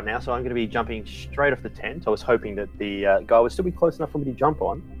off right now, so I'm going to be jumping straight off the tent. I was hoping that the guy would still be close enough for me to jump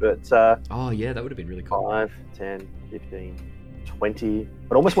on, but Oh yeah, that would have been really cool. 5, 10, 15, 20.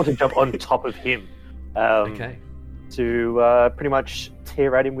 But I almost want to jump on top of him Okay. to pretty much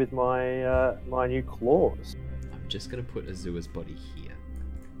tear at him with my my new claws. I'm just going to put Azure's body here.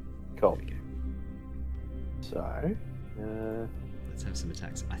 Cool. There we go. So, Let's have some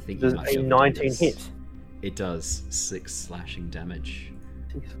attacks. I think does you might a be able to do 19 this. hit? It does 6 slashing damage.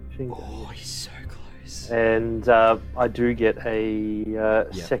 6 fingers. Oh, he's so close. And I do get a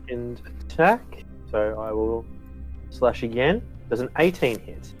second attack, so I will slash again. Does an 18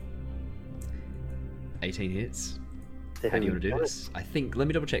 hit? 18 hits. How do you want to do this? I think. Let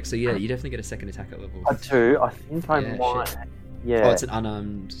me double check. So yeah, you definitely get a second attack at level. I do. I think I Yeah, might. shit. Yeah. Oh, it's an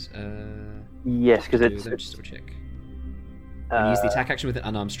unarmed. Yes, because Let it's. me just double check. When you use the uh, attack action with an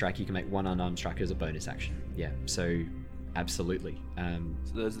unarmed strike, you can make one unarmed strike as a bonus action. Yeah, so absolutely.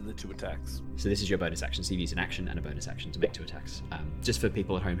 So those are the 2 attacks. So this is your bonus action. So you use an action and a bonus action to make 2 attacks. Just for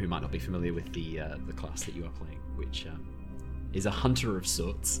people at home who might not be familiar with the class that you are playing, which is a hunter of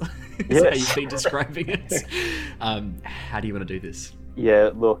sorts. Is how Yes. you've been describing it. How do you want to do this?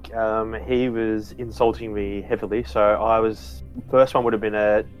 Yeah, look, he was insulting me heavily, so I was. First one would have been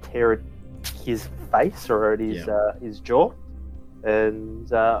a tear at his face or at his jaw,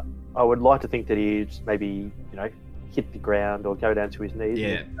 and I would like to think that he'd maybe hit the ground or go down to his knees.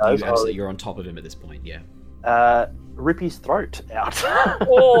 Yeah, you're on top of him at this point. Yeah. Rip his throat out.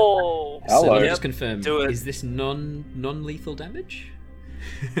 Oh! So let me Yep, just confirm: do it. is this non-lethal damage?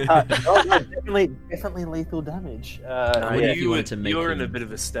 No, definitely lethal damage. What Yeah. if you wanted to make You're in a him- bit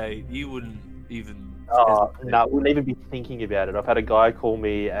of a state. You wouldn't even. No, I wouldn't even be thinking about it. I've had a guy call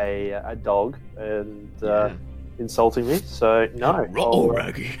me a dog and Yeah. insulting me, so no. Roll, I'll-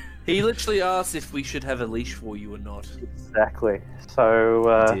 Raggy. He literally asked if we should have a leash for you or not. Exactly.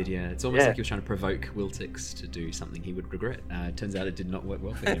 So, He did, yeah. It's almost yeah. like he was trying to provoke Wolf-Tix to do something he would regret. Turns out it did not work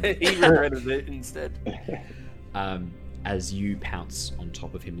well for him. He regretted it instead. As you pounce on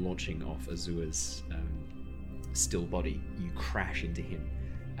top of him, launching off Azure's still body, you crash into him,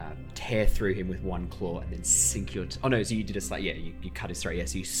 tear through him with one claw, and then sink your... Oh no, so you did a slash... Yeah, you cut his throat. Yeah,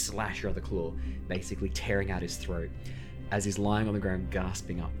 so you slash your other claw, basically tearing out his throat. As he's lying on the ground,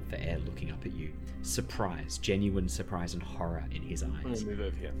 gasping up for air, looking up at you. Surprise, genuine surprise and horror in his I'm eyes. gonna move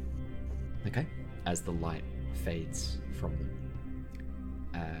over here. Okay. As the light fades from them.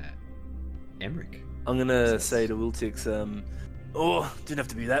 Emmerich. I'm gonna say to Wolf-Tix, oh, didn't have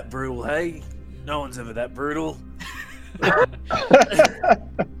to be that brutal, hey? No one's ever that brutal.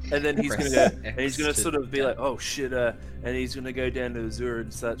 And then he's gonna go, Press and he's gonna X to sort of be like, oh shit, and he's gonna go down to Azure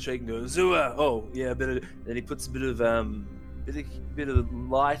and start shaking. Go, Azure, oh yeah, a bit of. Then he puts a bit of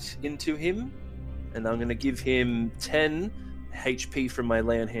light into him, and I'm gonna give him 10 HP from my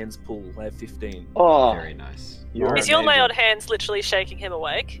lay on hands pool. I have 15. Oh, Very nice. you're Is your lay on amazing. hands literally shaking him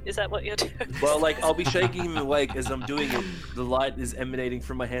awake? Is that what you're doing? Well, like I'll be shaking him awake as I'm doing it. The light is emanating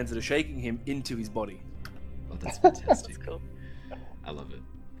from my hands that are shaking him into his body. Oh, that's fantastic. That's cool. I love it.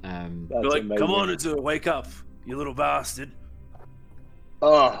 That's You're like, amazing. come on, Azure, wake up, you little bastard.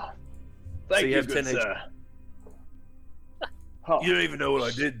 Oh, thank So you you, have good 10 sir. Oh, You don't even know what I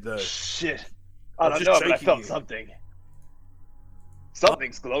did though. shit. I I was don't just know, but I shaking felt you. something.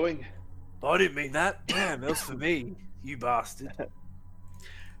 Something's glowing. I didn't mean that. Damn, that was for me, you bastard.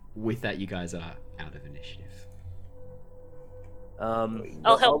 With that, you guys are out of initiative.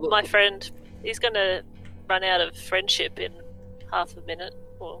 I'll help my friend. He's gonna run out of friendship in half a minute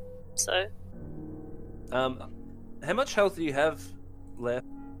or so. How much health do you have left,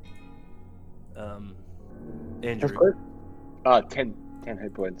 Andrew? 10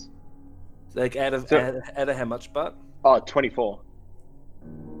 hit points. Like out of how much, but? 24.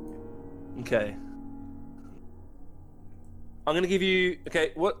 Okay. I'm gonna give you.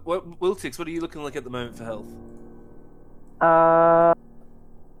 Okay, what Wolf-Tix, what are you looking like at the moment for health?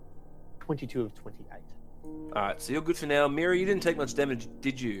 22 of 28. Alright, so you're good for now. Mira, you didn't take much damage,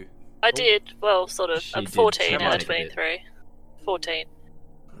 did you? I did. Well, sort of. She I'm did 14 take out a of bit. 23. 14.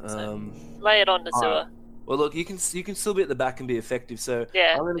 Lay Lay it on Azure. Well, look, you can still be at the back and be effective. So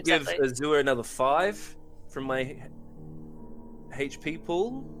Yeah, I'm gonna exactly. give Azure another 5 from my HP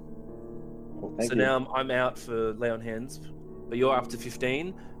pool. Well, thank So you. now I'm out for lay on hands, but you're up to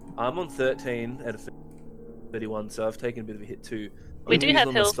 15. I'm on 13 out of 31, so I've taken a bit of a hit too. We I'm do gonna use have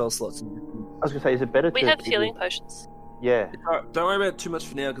all my health. spell slots. I was gonna say, is it better We to? have healing potions. Yeah. Alright, don't worry about it too much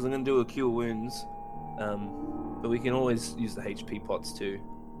for now because I'm going to do a cure wounds. But we can always use the HP pots too.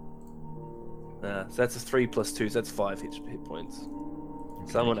 So that's a 3 plus 2, so that's 5 hit points.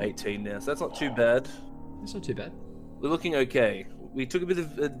 So I'm on 18 now, so that's not too bad. It's not too bad. We're looking okay. We took a bit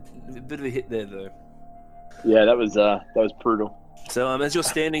of a hit there though. Yeah, that was brutal. So as you're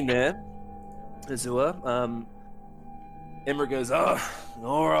standing there, Azure, Emra goes,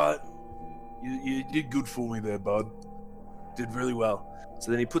 all right. You did good for me there, bud. Did really well.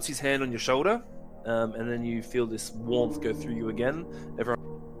 So then he puts his hand on your shoulder, and then you feel this warmth go through you again. Everyone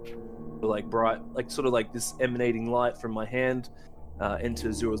like bright, like sort of like this emanating light from my hand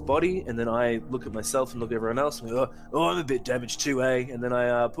enters Azura's body, and then I look at myself and look at everyone else and go, oh, I'm a bit damaged too, eh? And then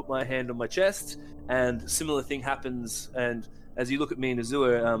I put my hand on my chest, and similar thing happens, and as you look at me and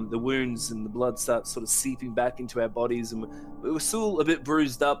Azure, the wounds and the blood starts sort of seeping back into our bodies, and we're still a bit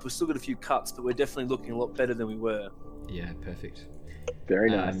bruised up, we've still got a few cuts, but we're definitely looking a lot better than we were. Yeah, perfect. Very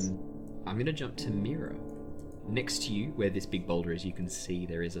nice. I'm going to jump to Mira. Next to you, where this big boulder is, you can see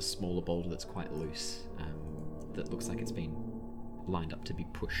there is a smaller boulder that's quite loose, that looks like it's been lined up to be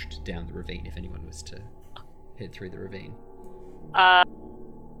pushed down the ravine if anyone was to head through the ravine. Yeah.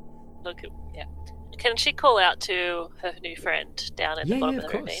 Can she call out to her new friend down at the bottom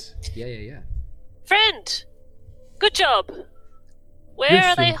of the ravine? Yeah. Friend! Good job! Where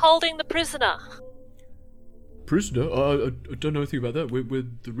Yes, are they sir. holding the prisoner? Prisoner? I don't know anything about that. We're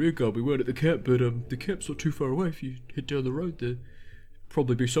the rear guard. We weren't at the camp, but the camp's not too far away. If you head down the road, there'll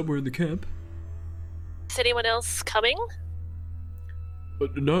probably be somewhere in the camp. Is anyone else coming?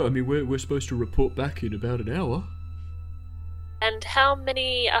 No, I mean we're supposed to report back in about an hour. And how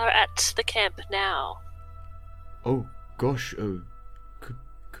many are at the camp now? Oh gosh, could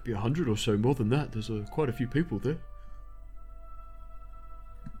be 100 or so. More than that. There's quite a few people there.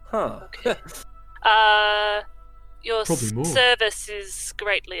 Huh. Okay. Your Probably more. service is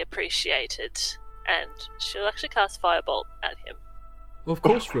greatly appreciated, and she'll actually cast Firebolt at him. Of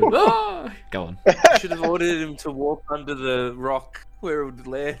course, Fred. Ah! Go on. I should have ordered him to walk under the rock where it would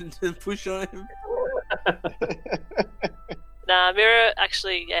land and push on him. Nah, Mira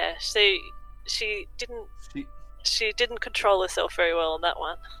actually, yeah, she didn't She- she didn't control herself very well on that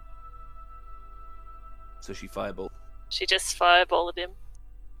one. So she fireball. She just fireballed him.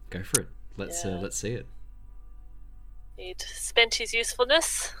 Go for it. Let's see it. He'd spent his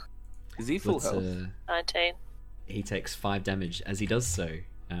usefulness. Is he full Let's, health? 19. he takes 5 damage. As he does so,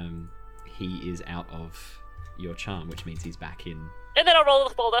 he is out of your charm, which means he's back in. And then I'll roll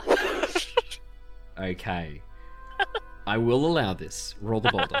the boulder. Okay. I will allow this. Roll the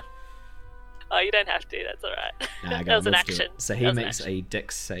boulder. Oh, you don't have to, that's alright. Nah, go That on, was an let's do action. it. So That he was an makes action. a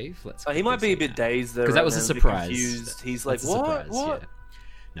dex save. Let's. He might be a quickly bit see dazed though. because right that was now, a a bit surprise. confused. He's like, That's a what? surprise, What? Yeah.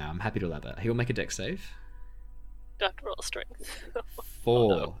 No, I'm happy to allow that. He'll make a dex save. Do I have to roll strength?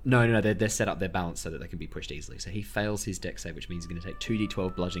 4. No, they're set up, they're balanced so that they can be pushed easily. So he fails his dex save, which means he's going to take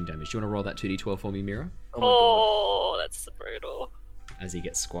 2d12 bludgeoning damage. Do you want to roll that 2d12 for me, Mira? Oh my god. Oh, that's brutal. As he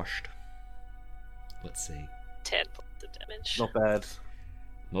gets squashed. Let's see. 10 points of damage. Not bad.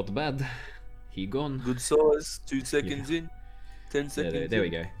 Not bad. He gone. Good size. 2 seconds in. 10 Yeah, seconds there we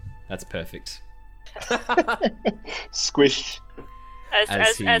in. go. That's perfect. Squished.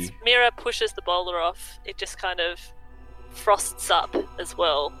 As he- Mira pushes the boulder off, it just kind of frosts up as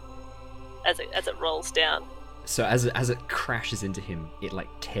well as it rolls down. So as it crashes into him, it like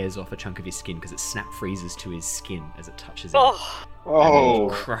tears off a chunk of his skin because it snap freezes to his skin as it touches him. Oh, And then Oh,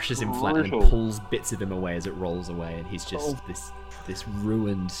 it crushes him flat and brutal. pulls bits of him away as it rolls away, and he's just this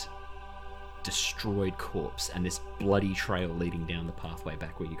ruined, destroyed corpse, and this bloody trail leading down the pathway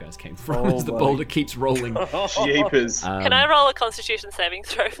back where you guys came from Oh as the my- boulder keeps rolling. Jeepers. can I roll a Constitution saving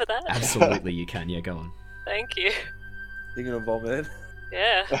throw for that? Absolutely, you can. Yeah, go on. Thank you. You're gonna vomit.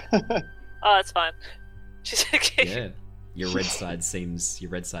 Yeah. Oh, it's fine. She's okay. Yeah. Your red side is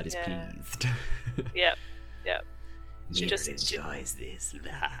Yeah. pleased. Yep. She She just- enjoys this.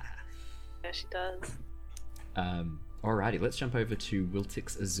 Yeah, she does. Alrighty, let's jump over to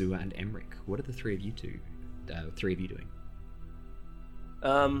Wolf-Tix, Azure, and Emric. What are the three of you doing?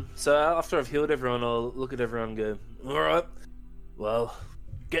 So after I've healed everyone, I'll look at everyone and go, alright, well,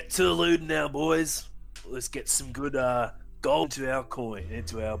 get to looting now, boys. Let's get some good gold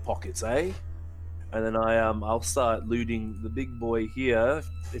into our pockets, eh? And then I'll start looting the big boy here.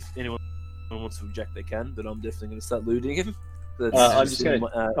 If anyone wants to object, they can, but I'm definitely going to start looting him. That's I'm just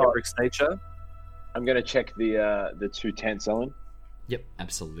gonna- Eric's nature. I'm gonna check the 2 tents, Owen. Yep,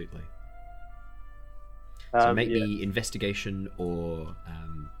 absolutely. So make yeah. the investigation or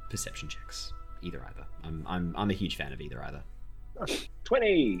perception checks. Either. I'm a huge fan of either.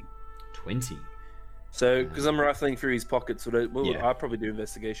 20. 20. So, because I'm rifling through his pockets, Yeah. I'll probably do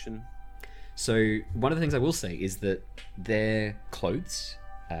investigation. So one of the things I will say is that their clothes,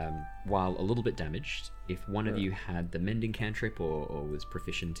 while a little bit damaged, if one of you had the mending cantrip or was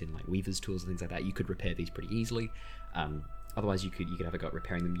proficient in like weaver's tools and things like that, you could repair these pretty easily. Otherwise, you could have a go at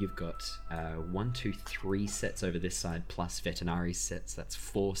repairing them. You've got 1, 2, 3 sets over this side plus veterinaries sets. That's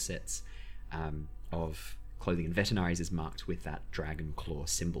 4 sets of clothing, and veterinaries is marked with that dragon claw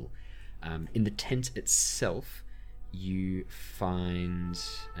symbol. In the tent itself, you find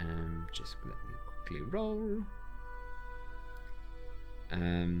just let me quickly roll.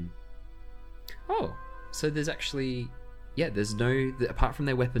 So there's actually there's no apart from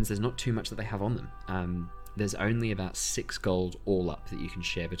their weapons, there's not too much that they have on them. There's only about 6 gold all up that you can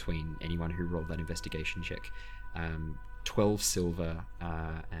share between anyone who rolled that investigation check. 12 silver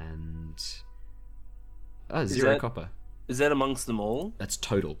and 0 copper. Is that amongst them all? That's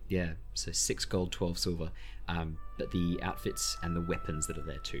total, yeah. So 6 gold, 12 silver. But the outfits and the weapons that are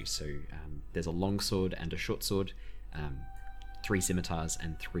there too. So there's a long sword and a short sword, 3 scimitars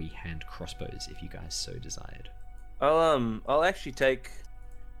and 3 hand crossbows, if you guys so desired. I'll actually take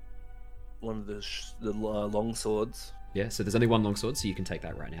one of the long swords. Yeah, so there's only one long sword, so you can take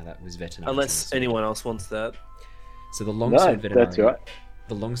that right now. That was veterinary. Unless anyone else wants that. So the long No, sword veterinary. that's right.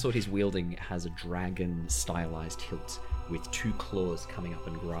 The longsword he's wielding has a dragon stylized hilt with 2 claws coming up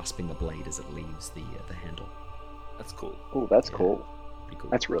and grasping the blade as it leaves the handle. That's cool. Oh, that's Yeah. cool. Pretty cool.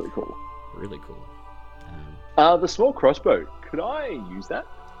 That's really cool. really cool. The small crossbow. Could I use that?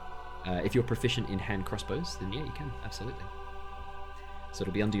 If you're proficient in hand crossbows, then yeah, you can, absolutely. So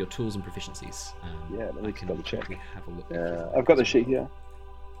it'll be under your tools and proficiencies. Yeah, let me I just can double check. quickly have a look. I've got the sheet here.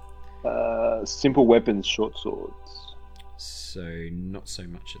 Simple weapons, short swords. So not so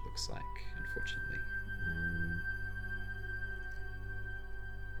much, it looks like, unfortunately.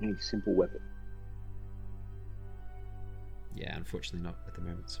 Any simple weapon. Yeah, unfortunately not at the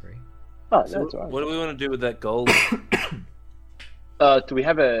moment, sorry. Oh, So that's all right. what do we want to do with that gold? Do we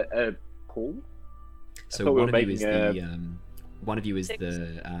have a pool? So thought we one were of you is making the one of you is 6.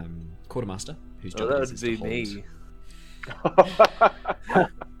 the quartermaster, whose Oh, job that it is would to be hold. me.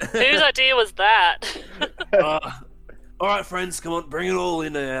 Whose idea was that? All right, friends, come on, bring it all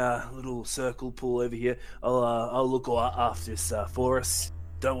in a little circle pool over here. I'll look after this for us.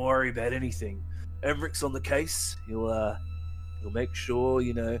 Don't worry about anything. Emric's on the case. He'll make sure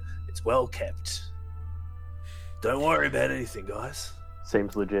it's well kept. Don't worry about anything, guys.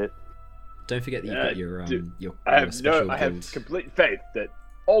 Seems legit. Don't forget that you've got your dude, your I have special I have guild. complete faith that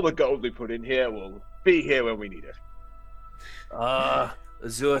all the gold we put in here will be here when we need it.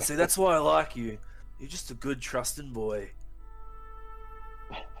 Azure, see, that's why I like you. You're just a good, trusting boy.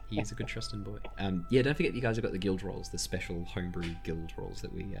 He is a good trusting boy. Yeah, don't forget you guys have got the guild rolls, the special homebrew guild rolls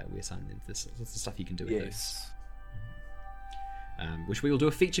that we assign them. This is the stuff you can do with Yes. those. Which we will do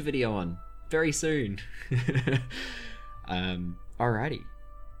a feature video on very soon. Alrighty.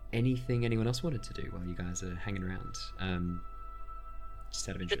 Anything anyone else wanted to do while you guys are hanging around? Just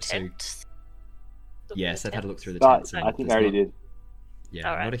out of The interest. tent? So, yes, I've had a look through the But tents. and I think I there's already not- did. Yeah,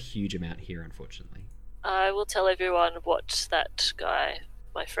 Alright. not a huge amount here, unfortunately. I will tell everyone what that guy,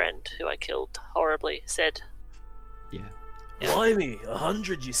 my friend who I killed horribly, said. Yeah. Blimey,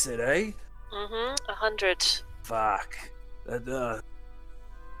 100 you said, eh? 100. Fuck. That,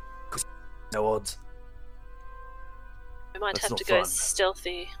 no odds. We might That's have not to go fun.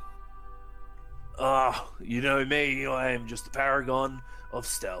 stealthy. You know me, I am just the paragon of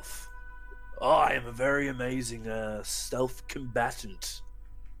stealth. I am a very amazing stealth combatant.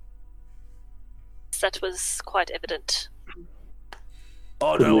 That was quite evident.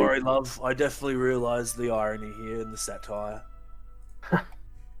 Oh, don't worry, love. I definitely realised the irony here in the satire.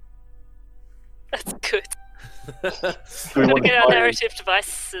 That's good. Do we Gotta want get to our try- narrative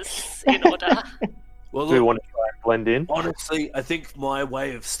devices in order. Well, Do we look, want to try and blend in? honestly, I think my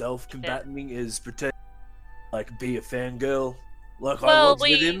way of stealth combating is pretend like be a fangirl, like I Well, was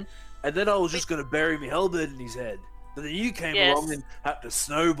with him, and then I was just gonna bury my halberd in his head. But then you came Yes. along and had to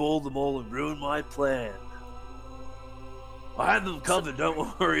snowball them all and ruin my plan. I had them covered.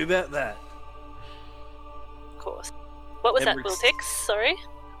 Don't worry about that. Of course. What was Emmerich- that, Wolf-Tix? Sorry.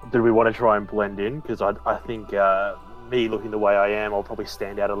 Do we want to try and blend in? Because I think me looking the way I am, I'll probably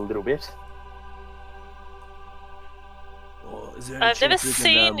stand out a little bit. Or is there any I've never chance we can,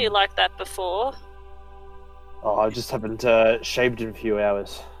 seen you like that before. Oh, I just haven't shaved in a few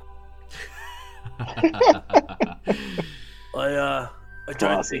hours. I don't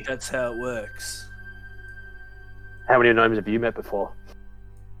Classy. think that's how it works. How many gnomes have you met before?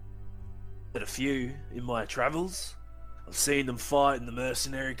 But a few in my travels. I've seen them fight in the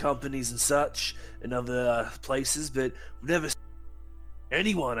mercenary companies and such, and other places, but I've never seen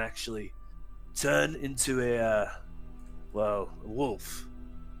anyone actually turn into a wolf.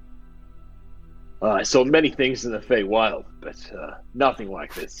 I saw many things in the Feywild, but nothing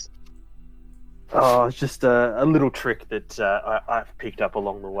like this. Oh, it's just a little trick that I've picked up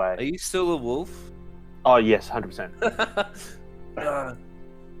along the Are way. you still a wolf? Oh, yes, 100%.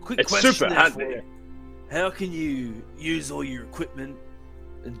 Quick It's question super there for handy. you. How can you use all your equipment,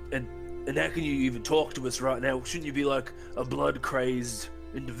 and how can you even talk to us right now? Shouldn't you be like a blood-crazed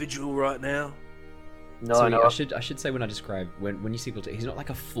individual right now? No, so no. I should say when I describe when you see Wolf-Tix, he's not like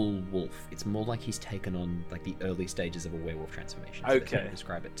a full wolf. It's more like he's taken on like the early stages of a werewolf transformation. So that's how I Okay.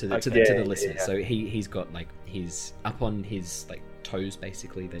 describe it to the Okay. listeners. Yeah. So he's got like his up on his like toes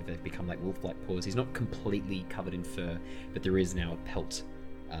basically. They've become like wolf-like paws. He's not completely covered in fur, but there is now a pelt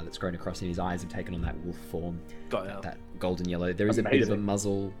that's grown across, and his eyes have taken on that wolf form. Got ya. That golden yellow. There is a bit of a Amazing.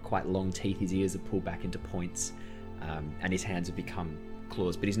 muzzle, quite long teeth. His ears are pulled back into points, and his hands have become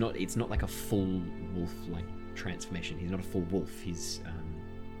claws. But he's not. It's not like a full wolf-like transformation. He's not a full wolf. He's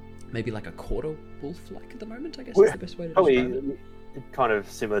maybe like a quarter wolf-like at the moment. I guess is the best way to describe it. Probably kind of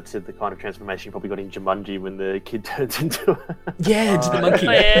similar to the kind of transformation you probably got in Jumanji when the kid turns into a... Yeah, into the monkey.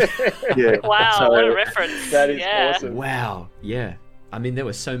 Oh, yeah. Yeah. Wow, So- what a reference. That is yeah. awesome. Wow. Yeah. I mean, there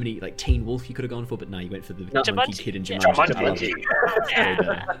were so many like Teen Wolf you could have gone for, but no, you went for the No. monkey Jumanji. kid in Yeah. Jumanji. I love Jumanji. it. It's way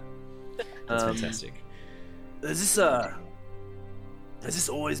better. That's Um, fantastic. Has this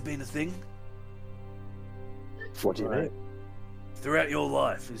always been a thing What do you mean? throughout your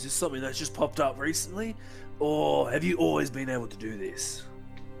life? Is this something that's just popped up recently, or have you always been able to do this?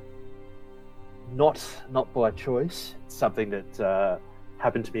 Not by choice. It's something that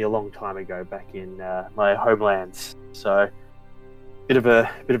happened to me a long time ago back in my homelands. So, bit of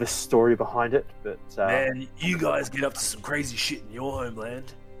a story behind it. But Man, you guys get up to some crazy shit in your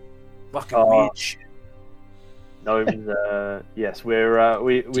homeland. Fucking Oh. weird shit. gnomes, yes, we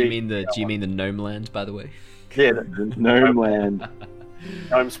Do you mean the gnome land, by the way? yeah, Gnome land.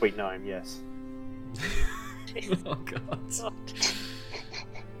 gnome, sweet gnome, yes. Oh god.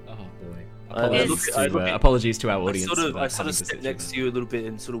 Oh boy. I Apologies, look- I to, look at- apologies to our audience. I sort about of having to sit sit next through to you a little bit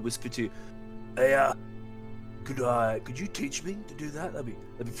and sort of whisper to you, "Hey, could you teach me to do that? That'd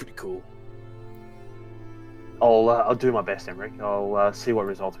be pretty cool." I'll do my best, Emmerich. I'll see what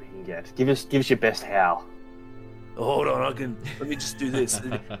results we can get. Give us your best howl. Oh, hold on, let me just do this.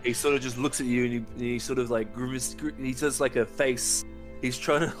 And he sort of just looks at you and he sort of like he does like a face. He's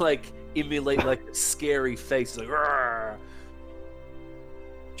trying to like emulate like a scary face. He's like, "Rrrr."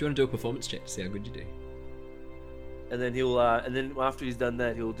 Do you want to do a performance check to see how good you do? And then and then after he's done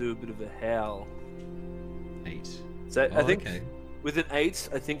that, he'll do a bit of a howl. 8. So Oh, I think okay. with an 8,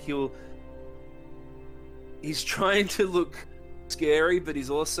 I think he's trying to look scary, but he's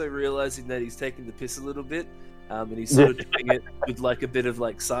also realizing that he's taking the piss a little bit. And he's sort of doing it with like a bit of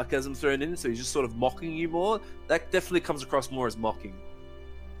like sarcasm thrown in, so he's just sort of mocking you more. That definitely comes across more as mocking.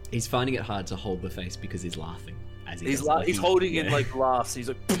 He's finding it hard to hold the face because he's laughing as he He's does it. Like, he's holding in like laughs. He's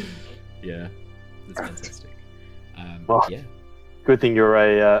like, Yeah, that's fantastic. Well, Yeah. Good thing you're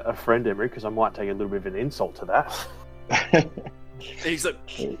a friend, Emmerich, because I might take a little bit of an insult to that. and he's like,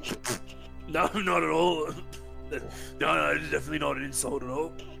 no, not at all. No, definitely not an insult at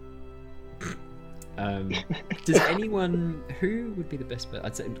all. Does anyone who would be the best?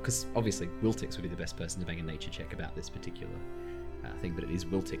 I'd say because obviously Wolf-Tix would be the best person to make a nature check about this particular thing, but it is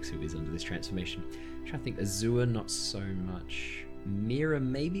Wolf-Tix who is under this transformation. I'm trying to think. Azure, not so much. Mira,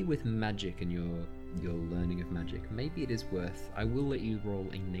 maybe with magic and your learning of magic, maybe it is worth. I will let you roll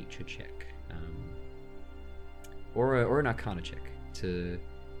a nature check, or an Arcana check to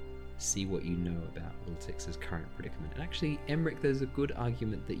see what you know about Wolf-Tix's current predicament. And actually, Emmerich, there's a good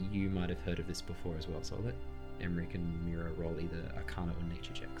argument that you might have heard of this before as well, so I'll let Emmerich and Mira roll either Arcana or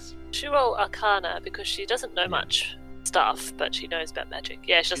Nature checks. She roll Arcana because she doesn't know much stuff, but she knows about magic.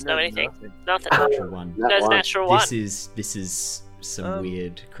 Yeah, she doesn't know anything. Nothing. Natural one. Knows natural one. This is some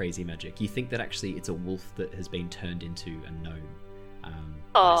weird, crazy magic. You think that actually it's a wolf that has been turned into a gnome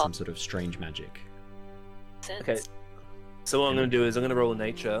by some sort of strange magic. Sense. Okay. So what I'm going to do is I'm going to roll a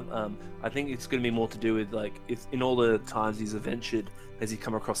nature. I think it's going to be more to do with like if in all the times he's adventured, has he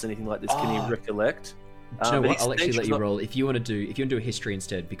come across anything like this? Can he recollect? Do you know but what? his I'll actually let nature's you not- roll if you want to do a history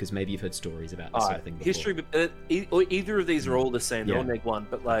instead, because maybe you've heard stories about this sort of thing before. History, or either of these are all the same. They all Yeah. make one,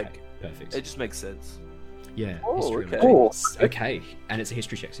 but like Okay, perfect. it just makes sense. Yeah. Oh, history okay. magic. Oh, Okay, and it's a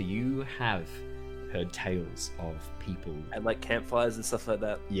history check. So you have heard tales of people. And like campfires and stuff like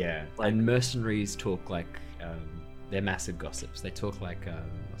that. Yeah, Like- and mercenaries talk like they're massive gossips. They talk like I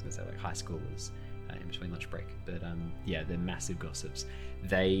was gonna say like high schoolers in between lunch break, but yeah, they're massive gossips.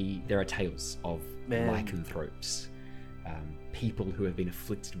 There are tales of Man. lycanthropes, people who have been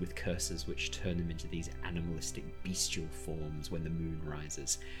afflicted with curses which turn them into these animalistic, bestial forms when the moon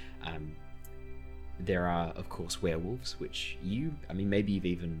rises. There are, of course, werewolves, which maybe you've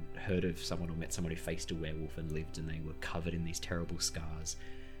even heard of someone or met someone who faced a werewolf and lived, and they were covered in these terrible scars.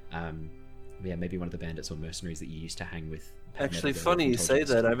 Yeah, maybe one of the bandits or mercenaries that you used to hang with. had Actually, never been funny you told say this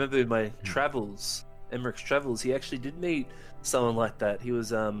that. I story. remember in my travels, Emmerich's travels, he actually did meet someone like that. He was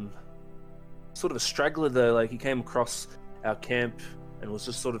sort of a straggler though. Like he came across our camp and was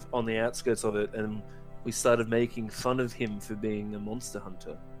just sort of on the outskirts of it, and we started making fun of him for being a monster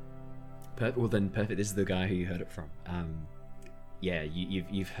hunter. Well then, perfect. This is the guy who you heard it from. Yeah,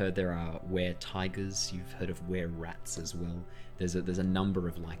 you've heard there are were-tigers. You've heard of were-rats as well. There's a number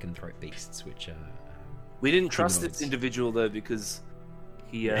of lycanthrope beasts which are. We didn't trust humanoids. this individual though because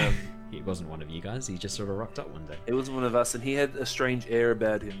he He wasn't one of you guys. He just sort of rocked up one day. it was one of us, and he had a strange air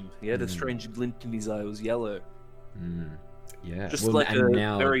about him. He had a strange glint in his eye. It was yellow. Yeah. Just well, like and a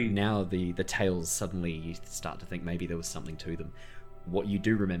now very- the tales suddenly you start to think maybe there was something to them. What you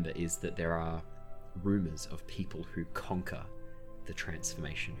do remember is that there are rumors of people who conquer the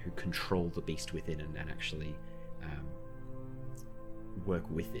transformation, who control the beast within and actually work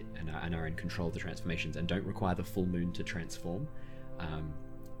with it and are in control of the transformations and don't require the full moon to transform.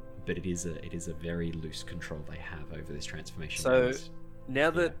 But it is a very loose control they have over this transformation. So And now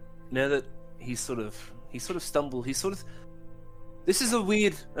that he's sort of stumbled, this is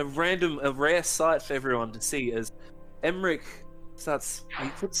a rare sight for everyone to see as Emmerich he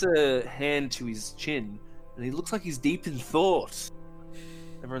puts a hand to his chin and he looks like he's deep in thought.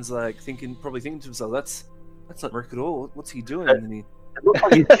 Everyone's like probably thinking to himself, that's not Emmerich at all. What's he doing? And then he It looks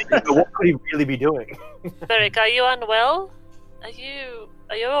like he's thinking, but what could he really be doing? Beric, are you unwell? Are you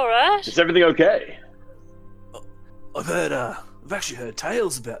alright? Is everything okay? I've actually heard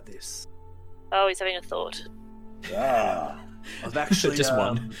tales about this. Oh, he's having a thought. Ah, I've actually Just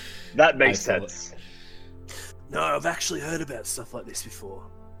one. that makes I thought- sense. No, I've actually heard about stuff like this before.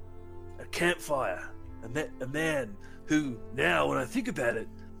 At a campfire, I met a man who, now when I think about it,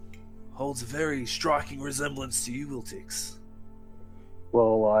 holds a very striking resemblance to you, Wolf-Tix.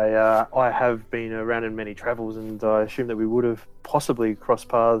 Well, I have been around in many travels, and I assume that we would have possibly crossed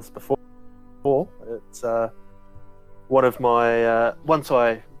paths before. It's one of my once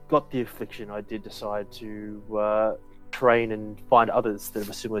I got the affliction, I did decide to train and find others that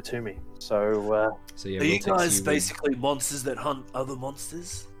were similar to me. So, So yeah, Are you Wolf-Tix, guys would- basically monsters that hunt other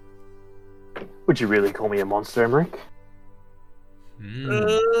monsters? would you really call me a monster, Emmerich? Hmm.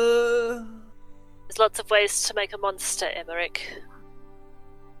 There's lots of ways to make a monster, Emmerich.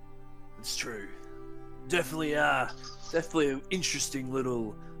 It's true. Definitely an interesting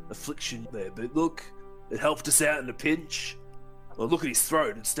little affliction there. But look, it helped us out in a pinch. Well, look at his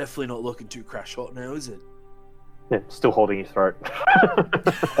throat. It's definitely not looking too crash hot now, is it? Yeah, still holding his throat.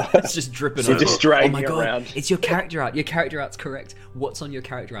 It's just dripping You're over. just dragging Oh my it god, around. it's your character art. Your character art's correct. What's on your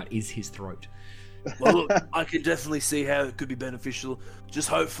character art is his throat. Well, look, I can definitely see how it could be beneficial. Just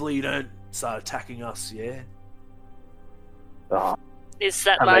hopefully you don't start attacking us, yeah? Ah, Is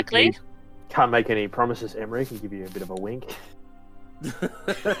that can't make likely? any- Can't make any promises, Emmerich. Can give you a bit of a wink.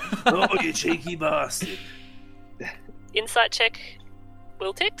 Oh, you cheeky bastard. Insight check,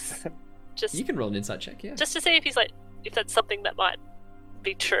 Wolf-Tix? Just You can roll an insight check, yeah. just to see if that's something that might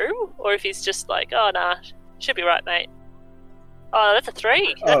be true, or if he's just like, oh nah, should be right, mate. Oh, that's a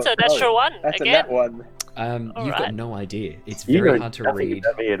 3. That's a natural one That's again. a nat one. You've got Alright. no idea. It's You very know hard to nothing read.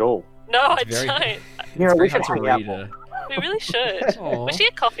 about me at all. No, I It's very- don't. Yeah, It's we very should hard to hang out read. more. We really should. Aw. We should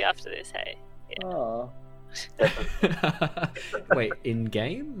get coffee after this, hey? Oh, Wait, in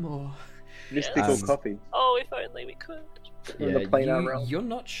game or? mystical coffee. Oh, if only we could. In the planar realm. You're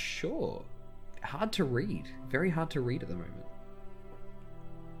not sure. Hard to read. Very hard to read at the moment.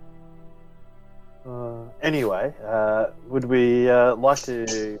 anyway, would we like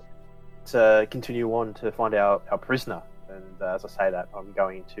to continue on to find our prisoner? And as I say that, I'm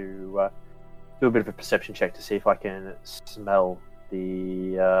going to do a bit of a perception check to see if I can smell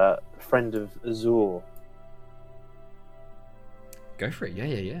the friend of Azur. Go for it.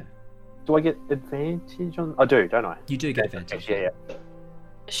 Yeah. Do I get advantage on? I do, don't I? You do get advantage. Yeah.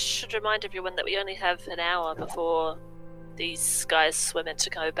 I should remind everyone that we only have an hour before these guys were meant to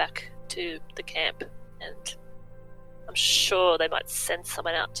go back to the camp, and I'm sure they might send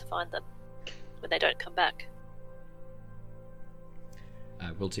someone out to find them when they don't come back.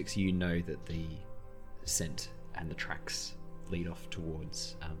 Wolf-Tix, you know that the scent and the tracks lead off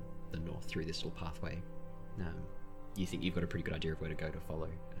towards the north through this little pathway. You think you've got a pretty good idea of where to go to follow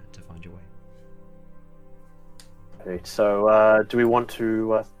to find your way. Okay, so do we want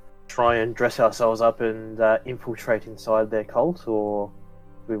to try and dress ourselves up and infiltrate inside their cult, or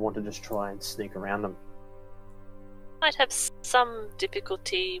do we want to just try and sneak around them? Might have some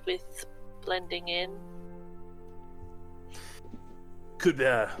difficulty with blending in. Could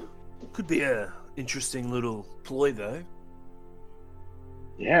be a interesting little ploy, though.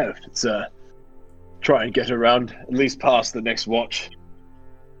 Yeah, if it's try and get around at least past the next watch,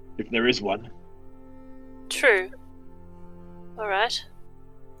 if there is one. True. Alright.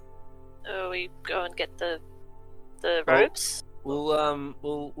 We go and get the robes? We'll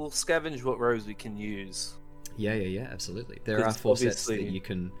scavenge what robes we can use. Yeah, absolutely. There are four sets that you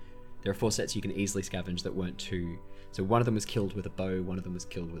can. There are 4 sets you can easily scavenge that weren't too. So one of them was killed with a bow. One of them was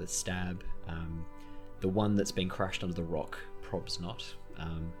killed with a stab. The one that's been crushed under the rock, probs not.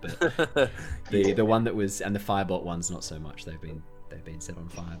 But the one that was, and the firebolt ones not so much. They've been set on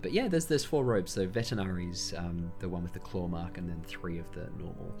fire. But yeah, there's 4 robes. So veterinaries, the one with the claw mark, and then 3 of the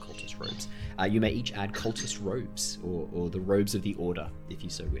normal cultist robes. You may each add cultist robes or the robes of the order, if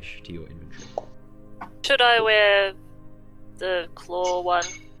you so wish, to your inventory. Should I wear the claw one?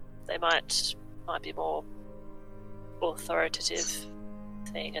 They might be more authoritative,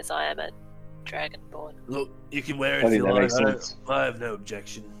 seeing as I am a dragonborn. Look, you can wear it I if think you that like. makes sense. I have no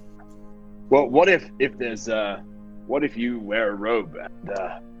objection. Well, what if there's what if you wear a robe and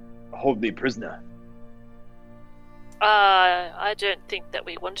hold me prisoner? I don't think that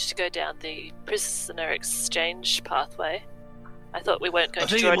we wanted to go down the prisoner exchange pathway. I thought we weren't going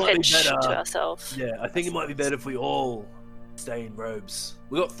to draw attention to ourselves. Yeah, I think it might be better if we all stay in robes.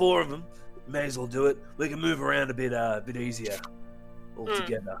 We got 4 of them. May as well do it. We can move around a bit easier all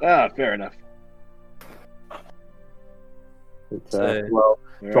together. Ah, fair enough. Well,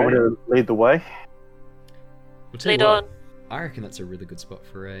 do you want me to lead the way? Lead on. I reckon that's a really good spot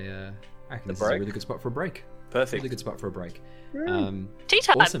for a. I reckon this is a break? really good spot for a break. Perfect. Really good spot for a break. Tea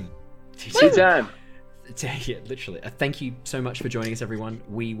time. Awesome. Tea time. Yeah, literally. Thank you so much for joining us, everyone.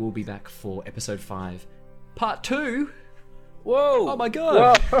 We will be back for episode 5, part 2. Whoa! Oh my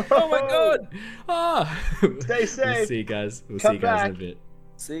god! Whoa. Oh my god! Ah! Stay safe. We'll see you guys. We'll Come see you guys in a back. bit.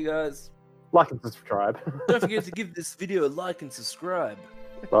 See you guys. Like and subscribe. Don't forget to give this video a like and subscribe.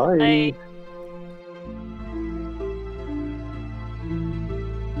 Bye. Bye.